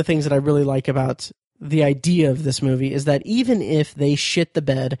that's one of the things that I really like about the idea of this movie is that even if they shit the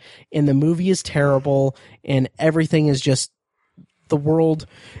bed and the movie is terrible and everything is just the world,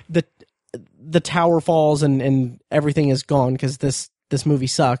 the tower falls and everything is gone because this movie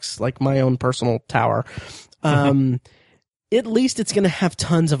sucks, like my own personal tower. At least it's going to have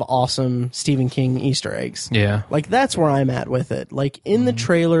tons of awesome Stephen King Easter eggs. Yeah. Like, that's where I'm at with it. Like, in the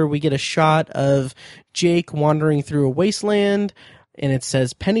trailer, we get a shot of Jake wandering through a wasteland, and it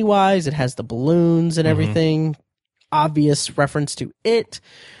says Pennywise. It has the balloons and everything. Obvious reference to it.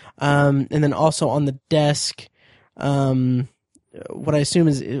 And then also on the desk, what I assume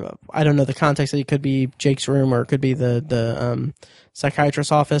is, I don't know the context, it could be Jake's room or it could be the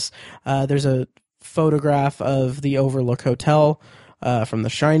psychiatrist's office. There's a photograph of the Overlook Hotel from The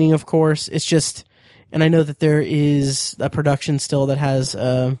Shining, of course. It's just, and I know that there is a production still that has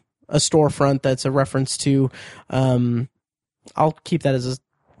a storefront that's a reference to, I'll keep that as a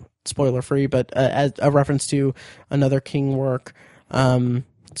spoiler free, but as a reference to another King work.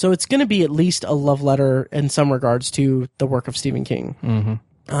 So it's going to be at least a love letter in some regards to the work of Stephen King.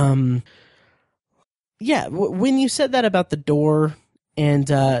 Yeah, when you said that about the door and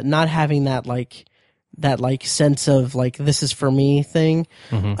not having that sense of like this is for me thing,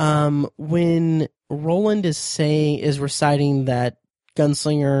 when Roland is reciting that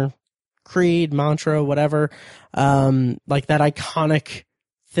gunslinger creed, mantra, whatever, like that iconic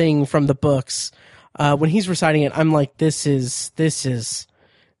thing from the books, when he's reciting it, I'm like, this is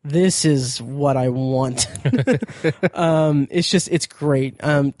what I want. It's great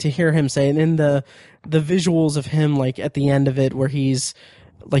to hear him say it. And then the visuals of him, like at the end of it, where he's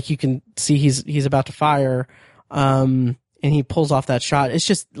like, you can see he's about to fire, and he pulls off that shot. It's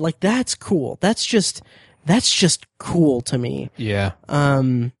just like, that's cool. That's just cool to me. Yeah.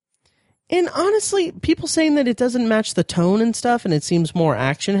 And honestly, people saying that it doesn't match the tone and stuff, and it seems more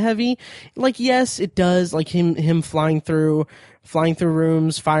action heavy. Like, yes, it does. Like him flying through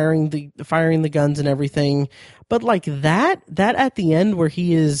rooms, firing the guns and everything. But like that at the end where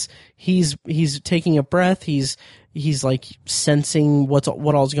he's taking a breath, he's like sensing what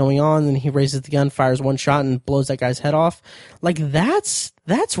all's going on, and he raises the gun, fires one shot, and blows that guy's head off. Like that's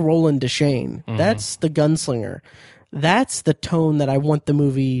Roland Deschain. That's the gunslinger. That's the tone that I want the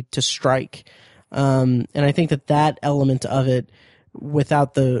movie to strike. And I think that element of it,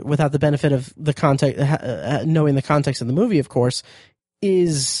 without the benefit of the context, knowing the context of the movie, of course,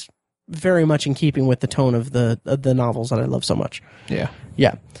 is very much in keeping with the tone of the novels that I love so much. Yeah.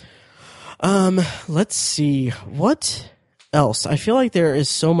 Yeah. Let's see. What else? I feel like there is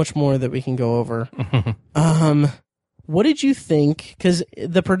so much more that we can go over. What did you think? Because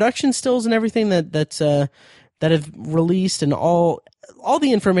the production stills and everything that have released and all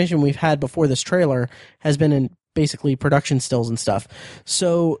the information we've had before this trailer has been in basically production stills and stuff.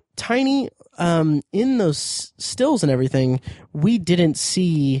 So Tiny, in those stills and everything, we didn't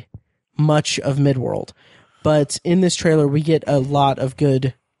see much of Midworld, but in this trailer we get a lot of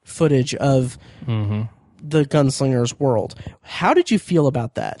good footage of the gunslinger's world. How did you feel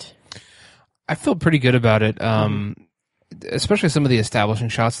about that? I feel pretty good about it, especially some of the establishing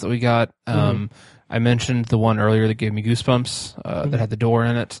shots that we got. I mentioned the one earlier that gave me goosebumps, that had the door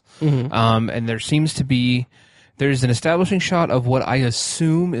in it. And there's an establishing shot of what I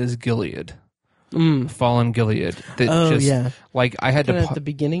assume is Gilead. Fallen Gilead. That like I had to at the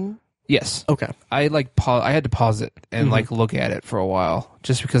beginning? Yes. Okay. I had to pause it and like look at it for a while,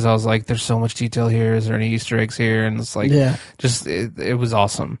 just because I was like, there's so much detail here. Is there any Easter eggs here? And it's like, it was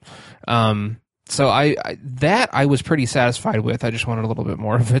awesome. So I was pretty satisfied with. I just wanted a little bit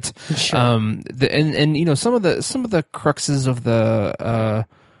more of it. Sure. And you know, some of the cruxes of the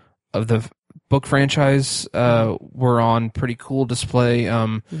book franchise were on pretty cool display.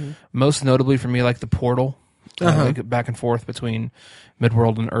 Most notably for me, like the portal, like back and forth between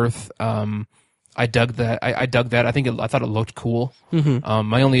Midworld and Earth. I dug that. I thought it looked cool.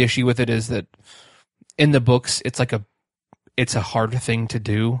 My only issue with it is that in the books, it's a hard thing to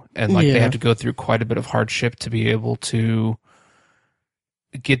do, and like they have to go through quite a bit of hardship to be able to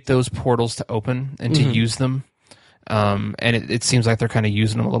get those portals to open and to use them. And it seems like they're kind of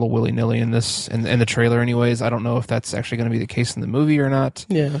using them a little willy-nilly in the trailer anyways. I don't know if that's actually going to be the case in the movie or not.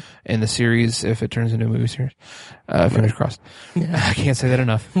 Yeah. In the series, if it turns into a movie series. Fingers crossed. Yeah. I can't say that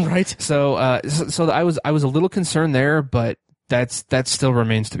enough. Right. So I was a little concerned there, but that still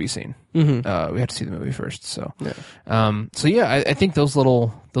remains to be seen. Mm-hmm. We have to see the movie first. So, I think those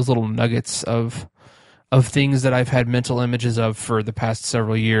little nuggets of things that I've had mental images of for the past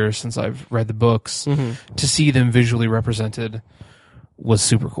several years since I've read the books, to see them visually represented was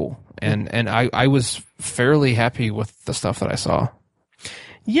super cool. And I was fairly happy with the stuff that I saw.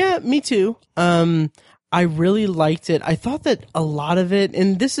 Yeah, me too. I really liked it. I thought that a lot of it,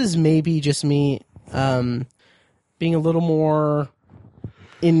 and this is maybe just me, being a little more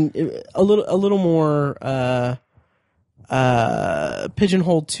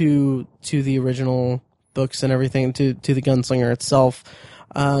pigeonholed to the original books and everything, to the Gunslinger itself.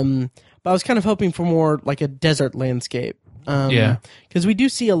 But I was kind of hoping for more like a desert landscape. Because we do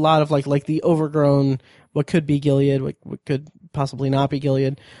see a lot of like the overgrown, what could be Gilead, what could possibly not be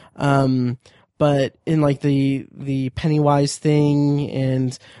Gilead. But in like the Pennywise thing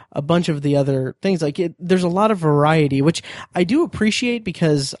and a bunch of the other things, like there's a lot of variety, which I do appreciate,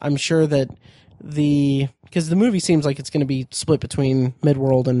 because I'm sure that because the movie seems like it's going to be split between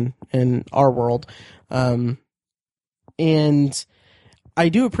Midworld and our world. And I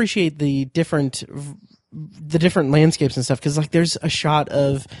do appreciate the different landscapes and stuff, because like there's a shot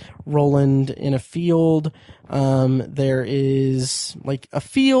of Roland in a field. There is like a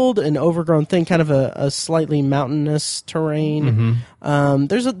field, an overgrown thing, kind of a slightly mountainous terrain.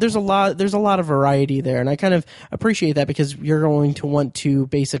 There's a lot of variety there, and I kind of appreciate that, because you're going to want to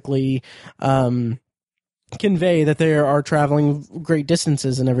basically convey that they are traveling great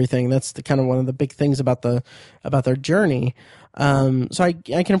distances and everything. That's the kind of one of the big things about their journey. So I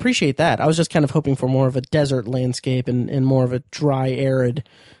can appreciate that. I was just kind of hoping for more of a desert landscape and more of a dry, arid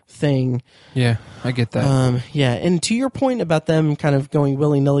thing. Yeah, I get that. Yeah, and to your point about them kind of going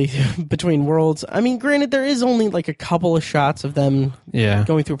willy-nilly between worlds, I mean, granted, there is only like a couple of shots of them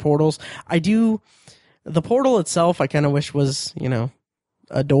going through portals. The portal itself, I kind of wish was,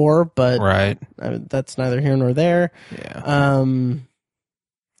 a door, but right. That's neither here nor there. Yeah.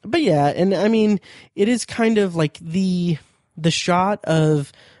 But yeah, and I mean, it is kind of like the shot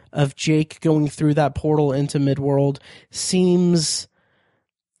of Jake going through that portal into Midworld seems,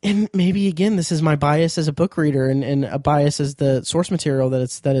 and maybe again, this is my bias as a book reader and a bias as the source material that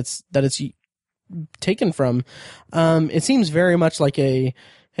it's taken from. It seems very much like hey,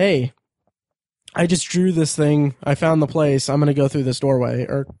 I just drew this thing, I found the place, I'm going to go through this doorway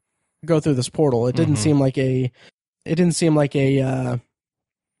or go through this portal. It didn't seem like I don't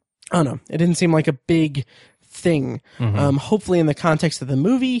know. It didn't seem like a big thing. Hopefully in the context of the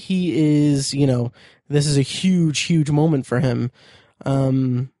movie, he is, this is a huge, huge moment for him.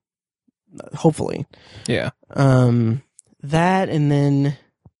 Hopefully. Yeah. That, and then,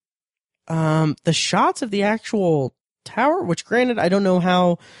 the shots of the actual tower, which granted, I don't know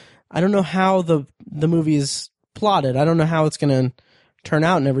how the movie is plotted. I don't know how it's going to turn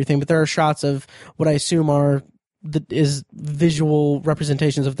out and everything, but there are shots of what I assume is visual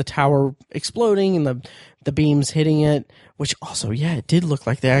representations of the tower exploding and the beams hitting it, which also, it did look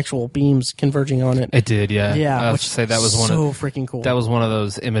like the actual beams converging on it. It did, yeah. Yeah, I was to say that was so freaking cool. That was one of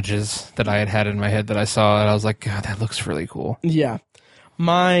those images that I had in my head that I saw, and I was like, God, that looks really cool. Yeah.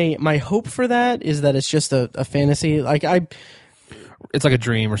 My hope for that is that it's just a fantasy. Like it's like a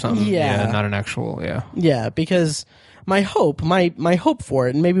dream or something. Yeah. Not an actual, Yeah, because my hope for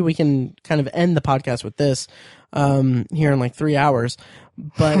it, and maybe we can kind of end the podcast with this here in like 3 hours,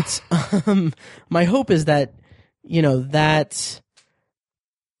 but my hope is that, that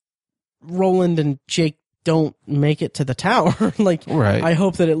Roland and Jake don't make it to the tower. Like, right. I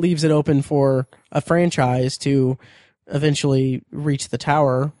hope that it leaves it open for a franchise to eventually reach the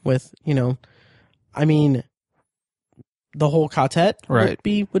tower with, I mean, the whole quartet would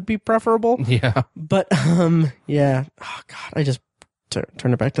be preferable. Yeah. But yeah. Oh God, I just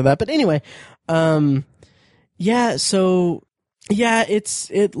turned it back to that. But anyway, yeah. So yeah,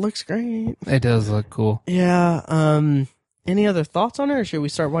 it looks great. It does look cool. Yeah. Any other thoughts on it, or should we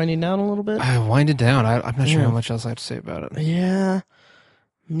start winding down a little bit? Wind it down. I'm not sure how much else I have to say about it. Yeah.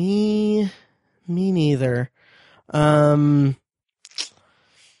 Me neither.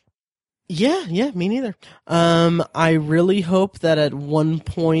 Yeah, me neither. I really hope that at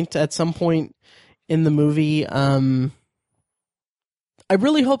some point in the movie, I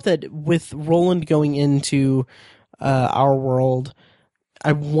really hope that with Roland going into our world,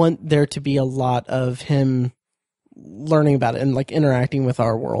 I want there to be a lot of him learning about it and like interacting with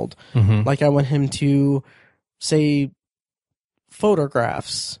our world. Mm-hmm. Like I want him to say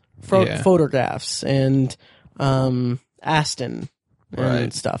photographs and Aston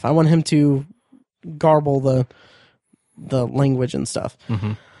and stuff. I want him to garble the language and stuff.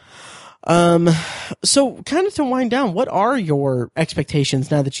 Mm-hmm. So kind of to wind down, what are your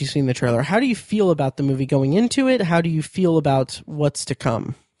expectations now that you've seen the trailer? How do you feel about the movie going into it? How do you feel about what's to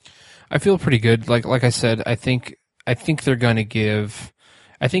come? I feel pretty good. Like I said, I think they're going to give.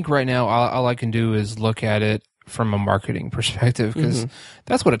 I think right now all I can do is look at it from a marketing perspective, because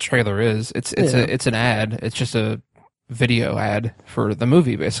that's what a trailer is. It's an ad. It's just a video ad for the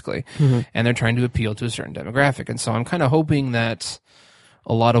movie, basically, and they're trying to appeal to a certain demographic. And so I'm kind of hoping that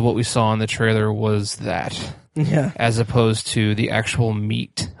a lot of what we saw in the trailer was that, as opposed to the actual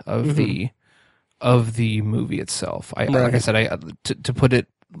meat of the movie itself. Like I said, to put it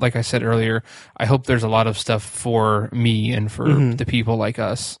like I said earlier, I hope there's a lot of stuff for me and for the people like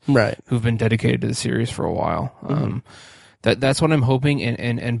us, who've been dedicated to the series for a while. That's what I'm hoping,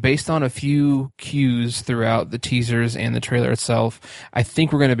 and based on a few cues throughout the teasers and the trailer itself, I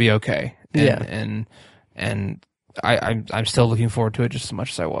think we're going to be okay. And I'm still looking forward to it just as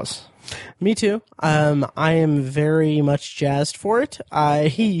much as I was. Me too. I am very much jazzed for it.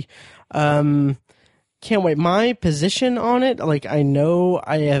 I can't wait. My position on it, like, I know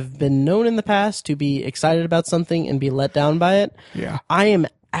I have been known in the past to be excited about something and be let down by it. Yeah. I am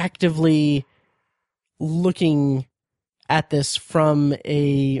actively looking at this from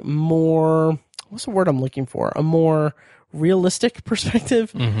a more, what's the word I'm looking for? A more realistic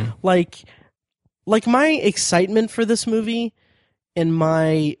perspective. Like my excitement for this movie and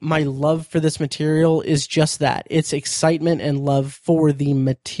my love for this material is just that. It's excitement and love for the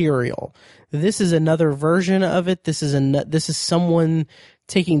material. This is another version of it. This is someone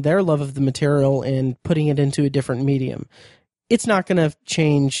taking their love of the material and putting it into a different medium. It's not going to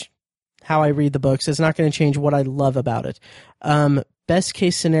change how I read the books. It's not going to change what I love about it. Best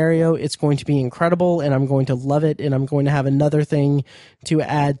case scenario, it's going to be incredible, and I'm going to love it, and I'm going to have another thing to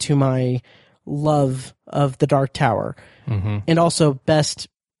add to my love of the Dark Tower. And also, best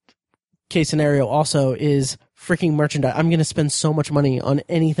case scenario also is freaking merchandise. I'm going to spend so much money on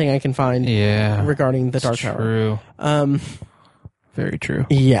anything I can find regarding the Dark Tower. True. Very true.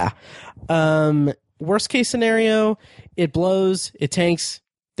 Yeah. Worst case scenario, it blows, it tanks,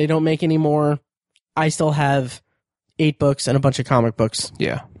 they don't make any more. I still have 8 books and a bunch of comic books.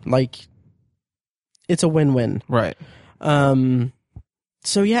 Yeah. Like, it's a win-win. Right.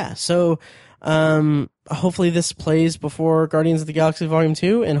 So hopefully this plays before Guardians of the Galaxy Volume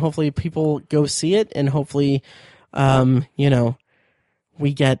 2, and hopefully people go see it, and hopefully,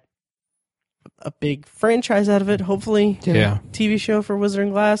 we get a big franchise out of it, hopefully. TV show for Wizard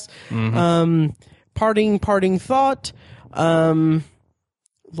and Glass. Parting thought.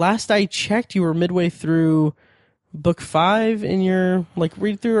 Last I checked, you were midway through book 5 in your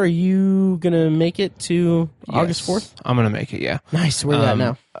read through. Are you gonna make it to August 4th? I'm gonna make it. Yeah. Nice. Where are you at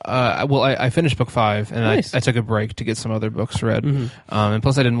now? I finished book 5, and nice. I took a break to get some other books read. And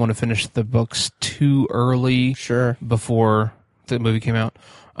plus, I didn't want to finish the books too early. Sure. Before the movie came out.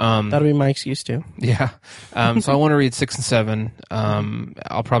 That'll be my excuse too. Yeah. So I want to read 6 and 7.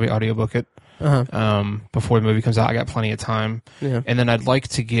 I'll probably audiobook it. Before the movie comes out. I got plenty of time. Yeah. And then I'd like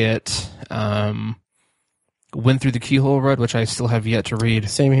to get Went Through the Keyhole read, which I still have yet to read.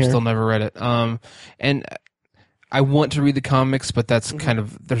 Same here. Still never read it. And I want to read the comics, but that's kind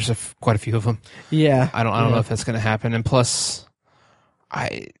of, there's quite a few of them. Yeah. I don't know if that's going to happen. And plus,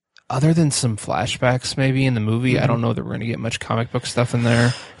 other than some flashbacks maybe in the movie, I don't know that we're going to get much comic book stuff in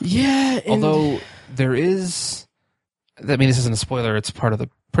there. Yeah. Although there is, I mean, this isn't a spoiler, it's part of the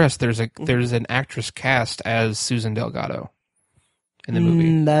press. There's an actress cast as Susan Delgado in the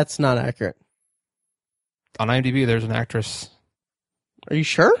movie. That's not accurate. On IMDb, there's an actress. Are you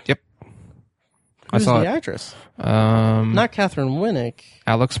sure? Yep. Who's I saw the it. actress? Not Catherine Winnick.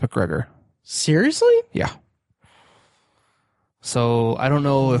 Alex McGregor. Seriously? Yeah. So I don't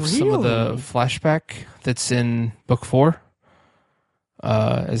know if some of the flashback that's in book 4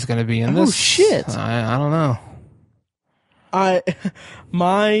 is going to be in this. Oh shit! I don't know.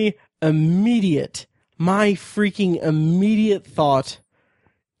 My freaking immediate thought,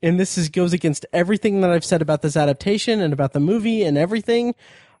 and this goes against everything that I've said about this adaptation and about the movie and everything,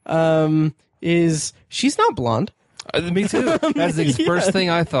 is she's not blonde. Me too. That's the first thing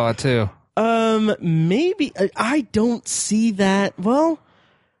I thought too. Maybe I don't see that. Well,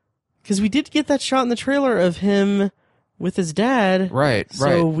 because we did get that shot in the trailer of him with his dad, right?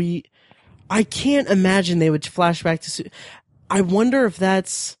 So I can't imagine they would flash back to. I wonder if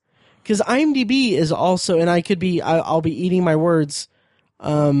that's because IMDb is also, and I'll be eating my words,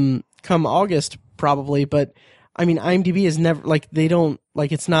 come August probably, but I mean IMDb is never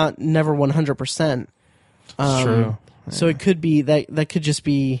it's not never 100%. It's true. Yeah. So it could be that could just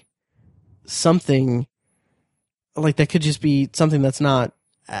be something that's not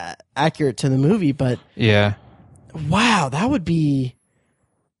accurate to the movie, but Yeah. wow, that would be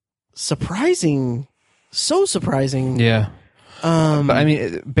surprising. So surprising. Yeah. But I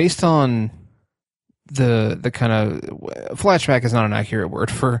mean, based on the kind of flashback is not an accurate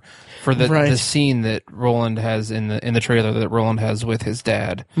word for the scene that Roland has in the trailer that Roland has with his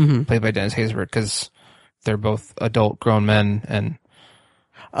dad, played by Dennis Haysbert, because they're both adult grown men, and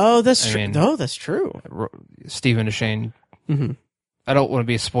that's true. Oh, that's true. Stephen Deshane. I don't want to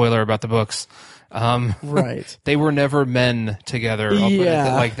be a spoiler about the books. Right. They were never men together. I'll put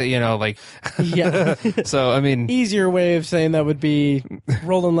it yeah. So, I mean, easier way of saying that would be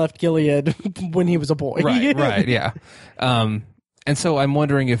Roland left Gilead when he was a boy. Right, yeah. And so I'm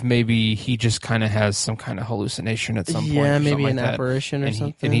wondering if maybe he just kind of has some kind of hallucination at some point. Yeah, maybe an like apparition or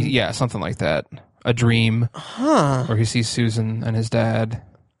something. Yeah, something like that. A dream. Huh. Where he sees Susan and his dad.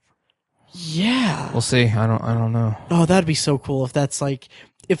 Yeah. We'll see. I don't know. Oh, that'd be so cool if that's like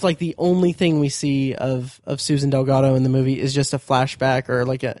the only thing we see of Susan Delgado in the movie is just a flashback or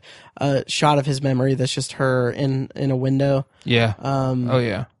like a shot of his memory that's just her in a window. Yeah. Oh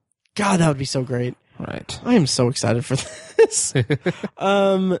yeah. God, that would be so great. Right. I am so excited for this.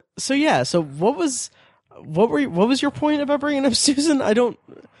 So yeah. So what was your point about bringing up Susan? I don't.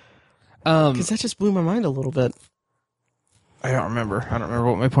 Because that just blew my mind a little bit. I don't remember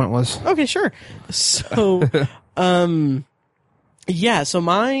what my point was. Okay, sure. So, yeah. So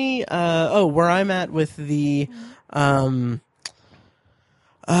my where I'm at with the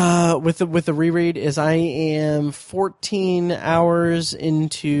with the reread is I am 14 hours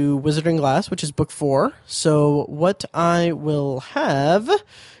into Wizard and Glass, which is book 4. So what I will have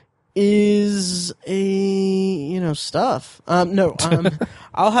is stuff.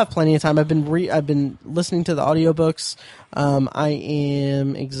 I'll have plenty of time. I've been listening to the audiobooks. I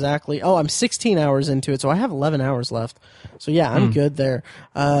am I'm 16 hours into it, so I have 11 hours left. So yeah, I'm good there.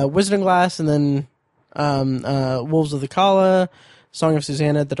 Wizard and Glass, and then Wolves of the Kala, Song of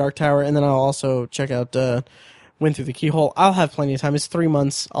Susanna, The Dark Tower, and then I'll also check out Wind Through the Keyhole. I'll have plenty of time. It's 3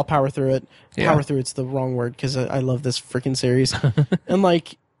 months. I'll power through it. Yeah. Power through it's the wrong word because I love this freaking series. And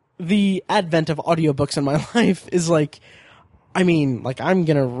like the advent of audiobooks in my life is like, I mean, like I'm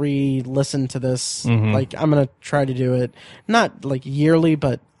gonna re-listen to this. Like I'm gonna try to do it, not like yearly,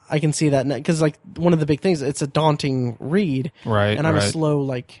 but I can see that because like one of the big things, it's a daunting read, right? And I'm a slow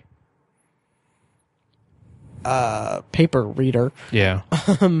like paper reader. Yeah.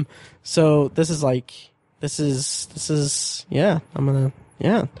 So this is yeah. I'm gonna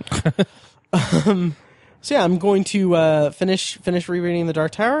So yeah, I'm going to finish rereading The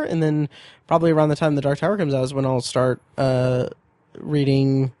Dark Tower, and then probably around the time The Dark Tower comes out is when I'll start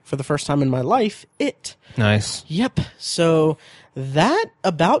reading for the first time in my life It. Nice. Yep. So that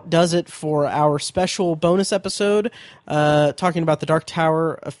about does it for our special bonus episode talking about The Dark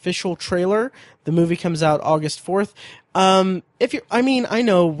Tower official trailer. The movie comes out August 4th. I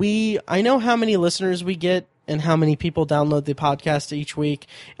know how many listeners we get and how many people download the podcast each week,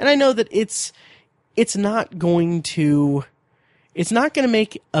 and I know that it's not going to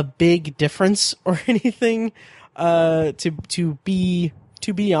make a big difference or anything, to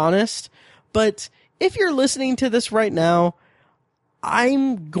be honest. But if you're listening to this right now,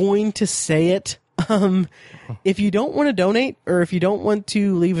 I'm going to say it. If you don't want to donate, or if you don't want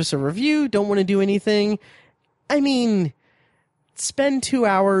to leave us a review, don't want to do anything, I mean, spend 2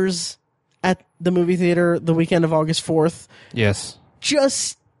 hours at the movie theater the weekend of August 4th. Yes.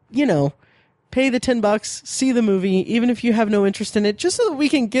 Just, pay the $10, see the movie, even if you have no interest in it, just so that we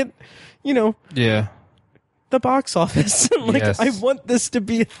can get, yeah, the box office. Yes. I want this to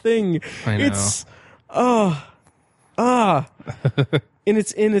be a thing. I know. It's,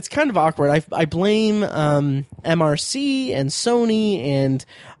 and it's kind of awkward. I blame MRC and Sony and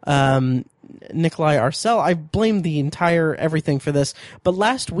Nikolai Arcel. I blame the entire everything for this. But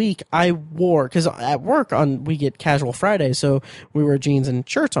last week I wore, because at work we get casual Fridays, so we wear jeans and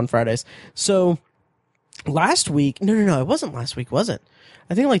shirts on Fridays. So last week, no, it wasn't last week, was it?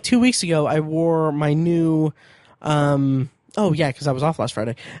 I think like 2 weeks ago I wore my new, because I was off last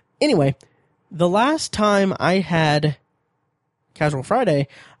Friday. Anyway, the last time I had Casual Friday,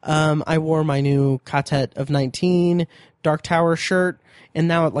 I wore my new Katet of 19 Dark Tower shirt, and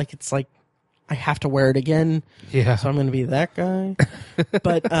now it's like I have to wear it again. Yeah. So I'm going to be that guy.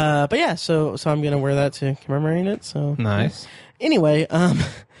 but yeah, so I'm going to wear that to commemorate it. So nice. Anyway,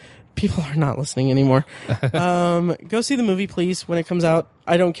 people are not listening anymore. Go see the movie, please, when it comes out.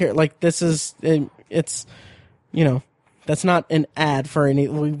 I don't care. Like, this is, it's, that's not an ad for any,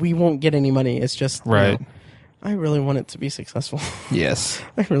 we won't get any money. It's just, right. I really want it to be successful. Yes.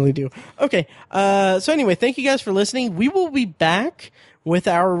 I really do. Okay. So anyway, thank you guys for listening. We will be back with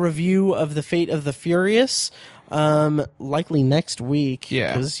our review of The Fate of the Furious, likely next week.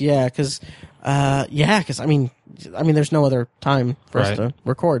 Because I mean, there's no other time for us to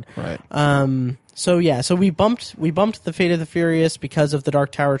record. Right. So we bumped The Fate of the Furious because of the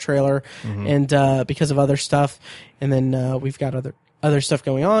Dark Tower trailer and because of other stuff, and then we've got other stuff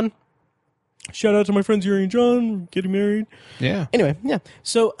going on. Shout out to my friends Yuri and John getting married. Yeah. Anyway, yeah.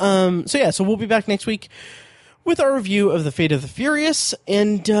 So we'll be back next week with our review of The Fate of the Furious,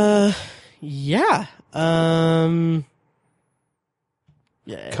 and Cause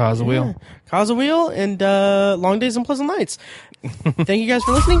a wheel. Cause a wheel, and long days and pleasant nights. Thank you guys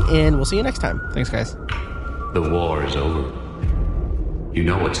for listening, and we'll see you next time. Thanks, guys. The war is over. You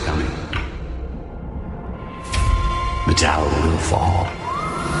know what's coming. The tower will fall.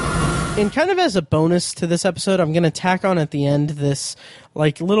 And kind of as a bonus to this episode, I'm going to tack on at the end this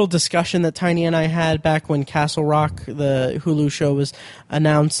little discussion that Tiny and I had back when Castle Rock, the Hulu show, was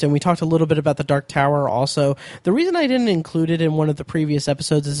announced, and we talked a little bit about the Dark Tower also. The reason I didn't include it in one of the previous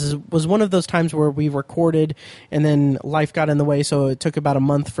episodes is it was one of those times where we recorded and then life got in the way, so it took about a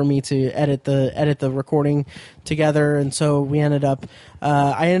month for me to edit the recording together, and so we ended up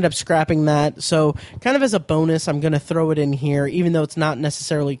I ended up scrapping that. So kind of as a bonus, I'm going to throw it in here, even though it's not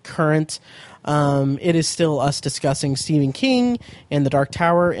necessarily current. It is still us discussing Stephen King and the Dark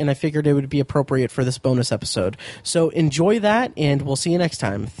Tower, and I figured it would be appropriate for this bonus episode. So enjoy that, and we'll see you next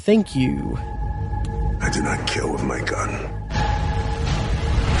time. Thank you. I do not kill with my gun.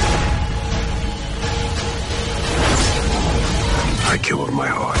 I kill with my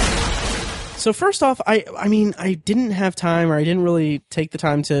heart. So first off, I didn't have time, or I didn't really take the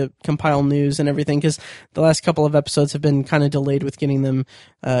time to compile news and everything, because the last couple of episodes have been kind of delayed with getting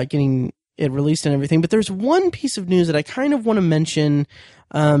it released and everything. But there's one piece of news that I kind of want to mention,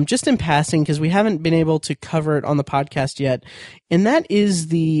 just in passing, because we haven't been able to cover it on the podcast yet. And that is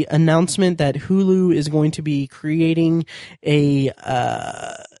the announcement that Hulu is going to be creating a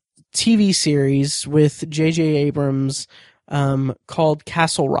TV series with J.J. Abrams called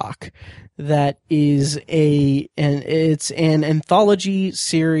Castle Rock. That is it's an anthology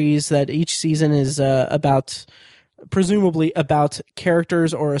series that each season is presumably about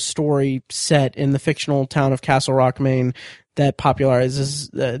characters or a story set in the fictional town of Castle Rock, Maine, that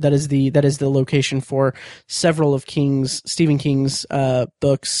popularizes that is the location for several of Stephen King's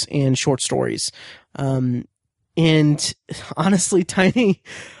books and short stories. And honestly, Tiny,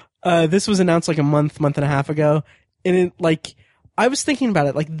 this was announced like a month and a half ago, and I was thinking about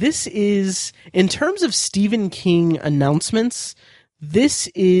it, this is, in terms of Stephen King announcements, this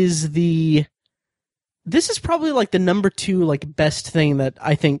is probably the number 2 best thing that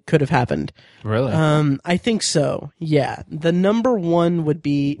I think could have happened. Really? I think so. Yeah. The number 1 would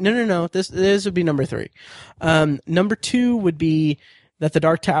be no. This would be number 3. Number 2 would be that the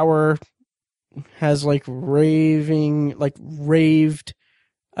Dark Tower has raved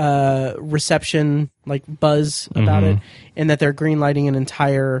reception, buzz about it, and that they're greenlighting an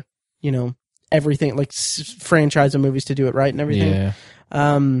entire, everything, franchise of movies to do it right and everything. Yeah.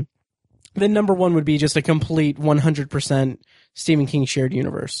 Then number 1 would be just a complete 100% Stephen King shared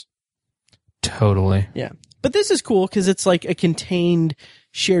universe. Totally. Yeah. But this is cool because it's a contained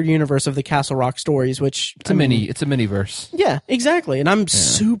shared universe of the Castle Rock stories, which it's a mini-verse. Yeah, exactly. And I'm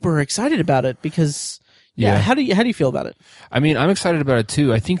super excited about it because how do you feel about it? I mean, I'm excited about it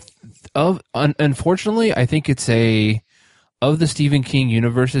too. I think unfortunately, I think it's of the Stephen King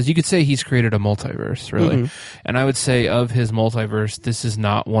universes, you could say he's created a multiverse, really. And I would say of his multiverse, this is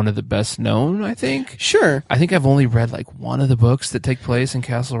not one of the best known, I think. Sure. I think I've only read one of the books that take place in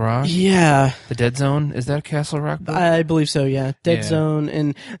Castle Rock. Yeah. The Dead Zone, is that a Castle Rock book? I believe so, yeah. Dead Zone.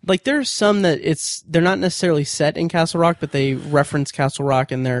 And there's some that they're not necessarily set in Castle Rock, but they reference Castle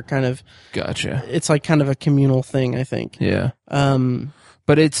Rock and they're kind of... Gotcha. It's kind of a communal thing, I think. Yeah.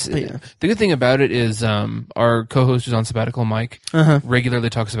 But the good thing about it is our co-host who's on sabbatical, Mike, regularly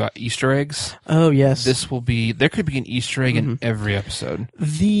talks about Easter eggs. Oh, yes. There could be an Easter egg in every episode.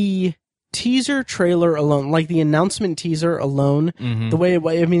 The teaser trailer alone, the announcement teaser alone, the way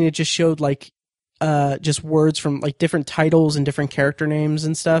it just showed just words from different titles and different character names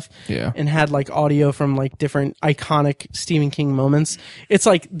and stuff. Yeah. And had audio from different iconic Stephen King moments. It's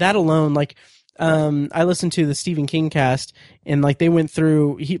that alone, I listened to the Stephen King cast, and they went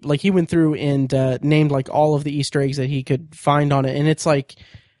through. He went through and named all of the Easter eggs that he could find on it, and it's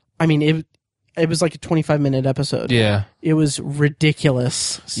it was like a 25-minute episode. Yeah. It was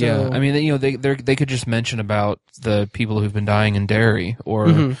ridiculous. So, yeah, I mean, they could just mention about the people who've been dying in Derry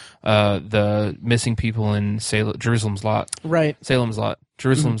or the missing people in Jerusalem's Lot. Right. Salem's Lot.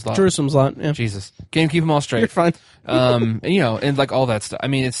 Jerusalem's Lot. Jerusalem's Lot, yeah. Jesus. Can't keep them all straight. You're fine. And, and like all that stuff. I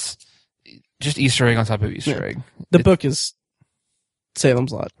mean, it's just Easter egg on top of Easter egg. The book is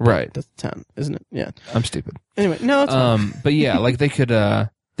Salem's Lot. Right. That's the town, isn't it? Yeah. I'm stupid. Anyway, no, it's fine. But yeah, like they could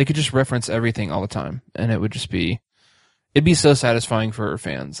just reference everything all the time, and it'd be so satisfying for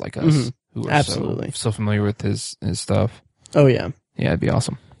fans like us who are Absolutely. so familiar with his stuff. Oh, yeah. Yeah, it'd be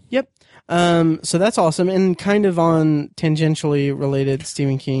awesome. Yep. So that's awesome. And kind of on tangentially related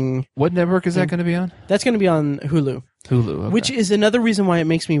Stephen King. What network is that going to be on? That's going to be on Hulu. Hulu, okay. Which is another reason why it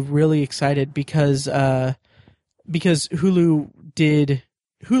makes me really excited because Hulu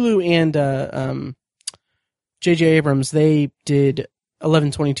and J.J. Abrams, they did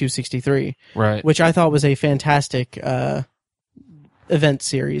 11/22/63, right? Which I thought was a fantastic event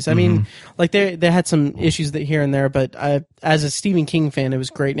series. I mean, like they had some issues that here and there, but as a Stephen King fan, it was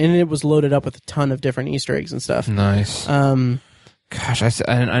great, and it was loaded up with a ton of different Easter eggs and stuff. Nice. Gosh,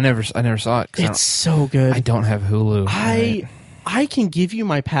 I never saw it. It's so good. I don't have Hulu. I can give you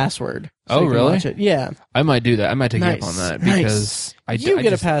my password. So Oh, you can really? watch it. Yeah. I might do that. I might take Nice. you up on that Nice. because I get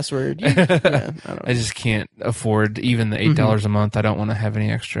just, a password. Yeah, I don't know. I just can't afford even the $8 a month. I don't want to have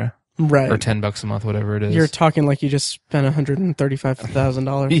any extra. Right. Or $10 a month, whatever it is. You're talking like you just spent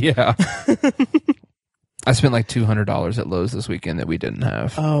 $135,000. Yeah. I spent like $200 at Lowe's this weekend that we didn't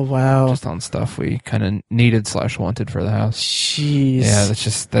have. Oh, wow. Just on stuff we kind of needed/wanted for the house. Jeez. Yeah,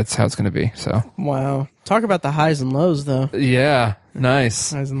 that's how it's going to be. So. Wow. Talk about the highs and lows, though. Yeah.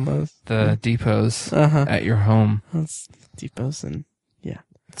 Nice. Highs and lows. The depots at your home. That's depots and yeah.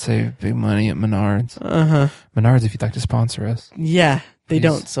 Save big money at Menards. Menards, if you'd like to sponsor us. Yeah, they Please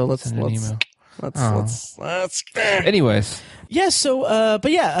don't. So let's send an email. let's. Anyways. Yeah. So,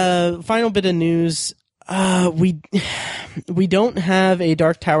 but yeah. Final bit of news. We don't have a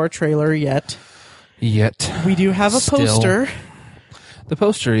Dark Tower trailer yet. We do have a poster. The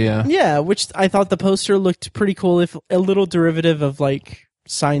poster, yeah. Yeah, which I thought the poster looked pretty cool, if a little derivative of like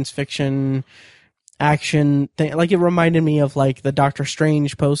science fiction action thing. Like it reminded me of like the Doctor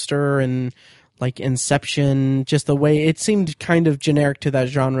Strange poster and like Inception, just the way it seemed kind of generic to that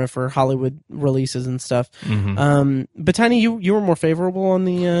genre for Hollywood releases and stuff. But Tiny, you were more favorable on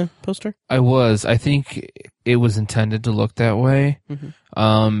the poster? I was. I think it was intended to look that way.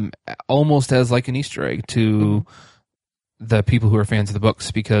 Almost as like an Easter egg to the people who are fans of the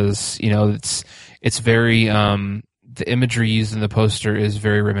books, because, it's very, the imagery used in the poster is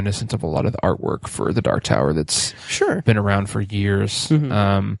very reminiscent of a lot of the artwork for the Dark Tower that's been around for years.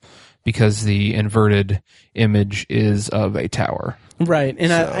 Because the inverted image is of a tower. Right.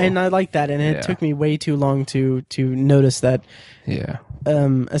 And I like that. And it took me way too long to notice that. Yeah.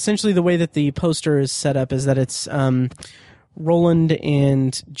 Essentially the way that the poster is set up is that it's, Roland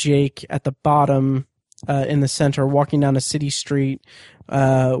and Jake at the bottom, in the center, walking down a city street,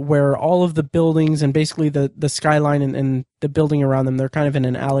 where all of the buildings and basically the skyline and the building around them, they're kind of in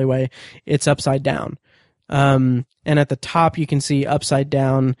an alleyway. It's upside down. And at the top, you can see upside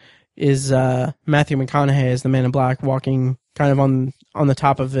down is Matthew McConaughey as the Man in Black walking kind of on the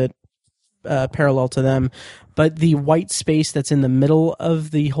top of it, parallel to them. But the white space that's in the middle of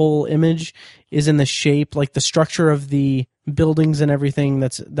the whole image is in the shape, like the structure of the buildings and everything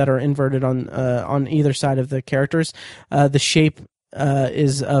that are inverted on either side of the characters. The shape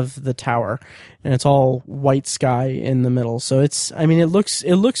is of the tower, and it's all white sky in the middle. So it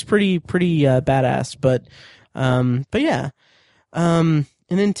looks pretty badass. But yeah. And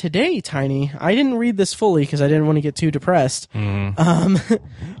then today, Tiny, I didn't read this fully because I didn't want to get too depressed.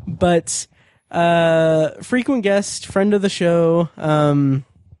 But frequent guest, friend of the show,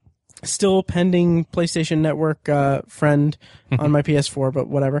 still pending PlayStation Network friend on my PS4, but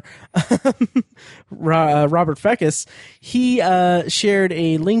whatever. Robert Feckus, he shared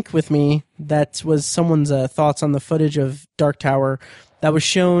a link with me that was someone's thoughts on the footage of Dark Tower that was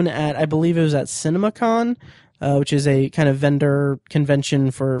shown at, I believe it was at CinemaCon, which is a kind of vendor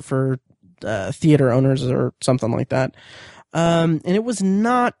convention for theater owners or something like that. And it was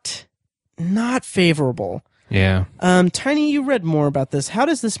not favorable. Yeah. Tiny, you read more about this. How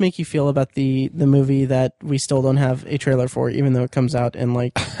does this make you feel about the movie that we still don't have a trailer for, even though it comes out in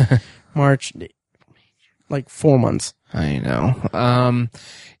like March, like 4 months? I know.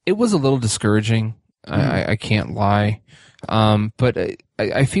 It was a little discouraging. I can't lie. But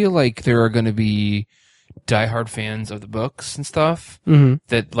I feel like there are going to be diehard fans of the books and stuff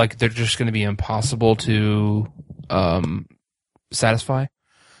that like they're just going to be impossible to satisfy.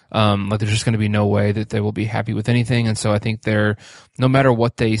 Like there's just going to be no way that they will be happy with anything. And so I think no matter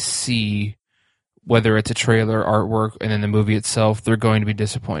what they see, whether it's a trailer, artwork, and then the movie itself, they're going to be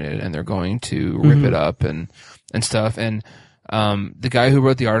disappointed and they're going to rip it up and stuff. And the guy who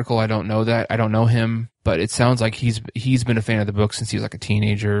wrote the article, I don't know that. I don't know him, but it sounds like he's been a fan of the book since he was like a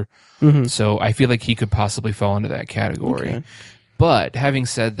teenager. So I feel like he could possibly fall into that category. Okay. But having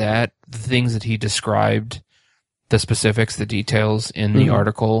said that, the things that he described, the specifics, the details in the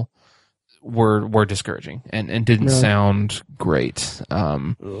article were discouraging and didn't sound great.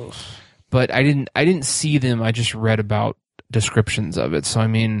 But I didn't see them. I just read about descriptions of it. So I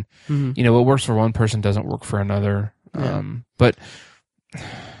mean, what works for one person doesn't work for another. But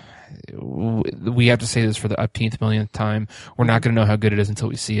we have to say this for the upteenth millionth time. We're not going to know how good it is until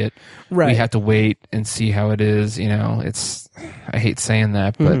we see it. Right. We have to wait and see how it is. I hate saying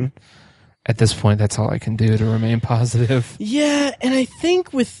that, but at this point, that's all I can do to remain positive. Yeah, and I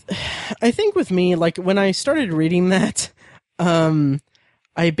think with me, like when I started reading that, I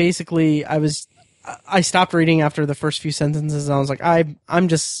stopped reading after the first few sentences, and I was like,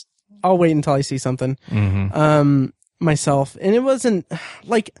 I'll wait until I see something. Myself. And it wasn't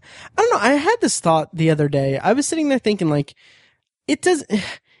like, I don't know. I had this thought the other day. I was sitting there thinking like, it does,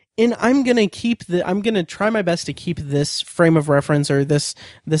 and I'm going to try my best to keep this frame of reference or this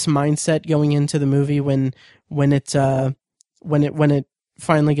mindset going into the movie when it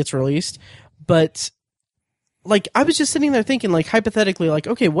finally gets released. But like, I was just sitting there thinking, like, hypothetically, like,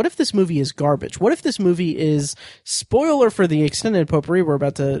 okay, what if this movie is garbage? What if this movie is, spoiler for the extended potpourri we're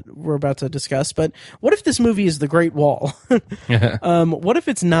about to discuss, but what if this movie is The Great Wall? What if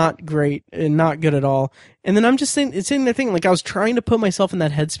it's not great and not good at all? And then I'm just sitting there thinking, like, I was trying to put myself in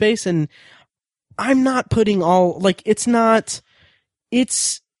that headspace, and I'm not putting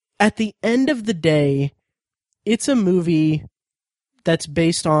it's at the end of the day, it's a movie that's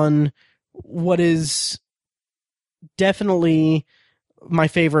based on what is definitely my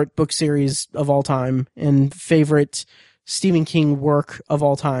favorite book series of all time and favorite Stephen King work of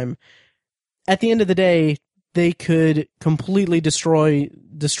all time. At the end of the day, they could completely destroy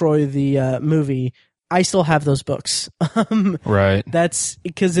the movie. I still have those books. Right. That's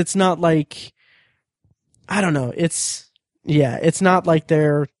because it's not like, I don't know. It's not like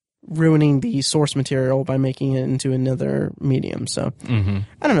they're ruining the source material by making it into another medium. So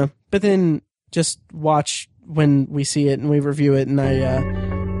I don't know. But then just watch when we see it and we review it, and I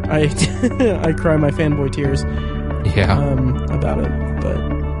cry my fanboy tears about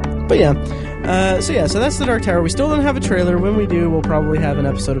it. But yeah. So that's The Dark Tower. We still don't have a trailer. When we do, we'll probably have an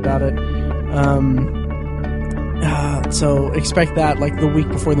episode about it. So expect that like the week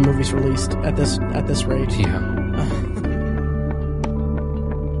before the movie's released at this rate. Yeah.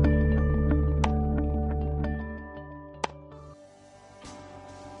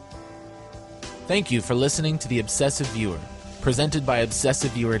 Thank you for listening to The Obsessive Viewer, presented by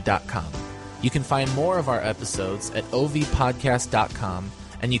ObsessiveViewer.com. You can find more of our episodes at ovpodcast.com,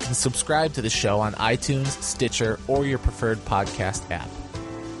 and you can subscribe to the show on iTunes, Stitcher, or your preferred podcast app.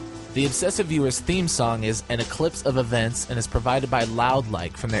 The Obsessive Viewer's theme song is An Eclipse of Events and is provided by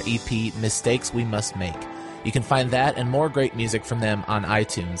Loudlike from their EP Mistakes We Must Make. You can find that and more great music from them on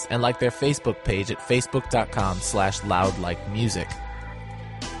iTunes and like their Facebook page at facebook.com/loudlikemusic.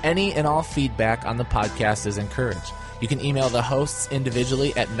 Any and all feedback on the podcast is encouraged. You can email the hosts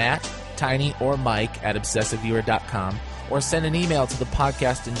individually at Matt, Tiny, or Mike at ObsessiveViewer.com, or send an email to the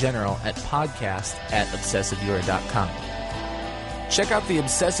podcast in general at podcast@ObsessiveViewer.com. Check out the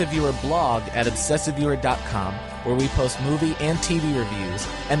Obsessive Viewer blog at ObsessiveViewer.com, where we post movie and TV reviews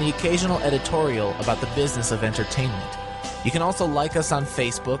and the occasional editorial about the business of entertainment. You can also like us on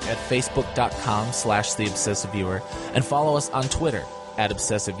Facebook at facebook.com/TheObsessiveViewer and follow us on Twitter at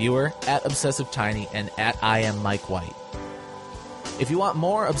ObsessiveViewer, at ObsessiveTiny, and at IamMikeWhite. If you want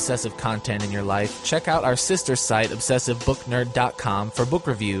more obsessive content in your life, check out our sister site, ObsessiveBookNerd.com, for book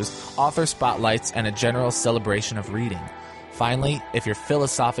reviews, author spotlights, and a general celebration of reading. Finally, if you're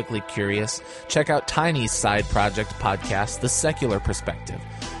philosophically curious, check out Tiny's side project podcast, The Secular Perspective,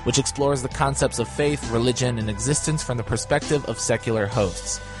 which explores the concepts of faith, religion, and existence from the perspective of secular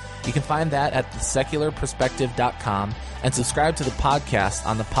hosts. You can find that at thesecularperspective.com and subscribe to the podcast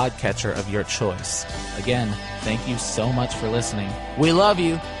on the podcatcher of your choice. Again, thank you so much for listening. We love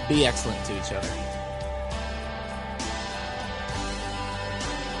you. Be excellent to each other.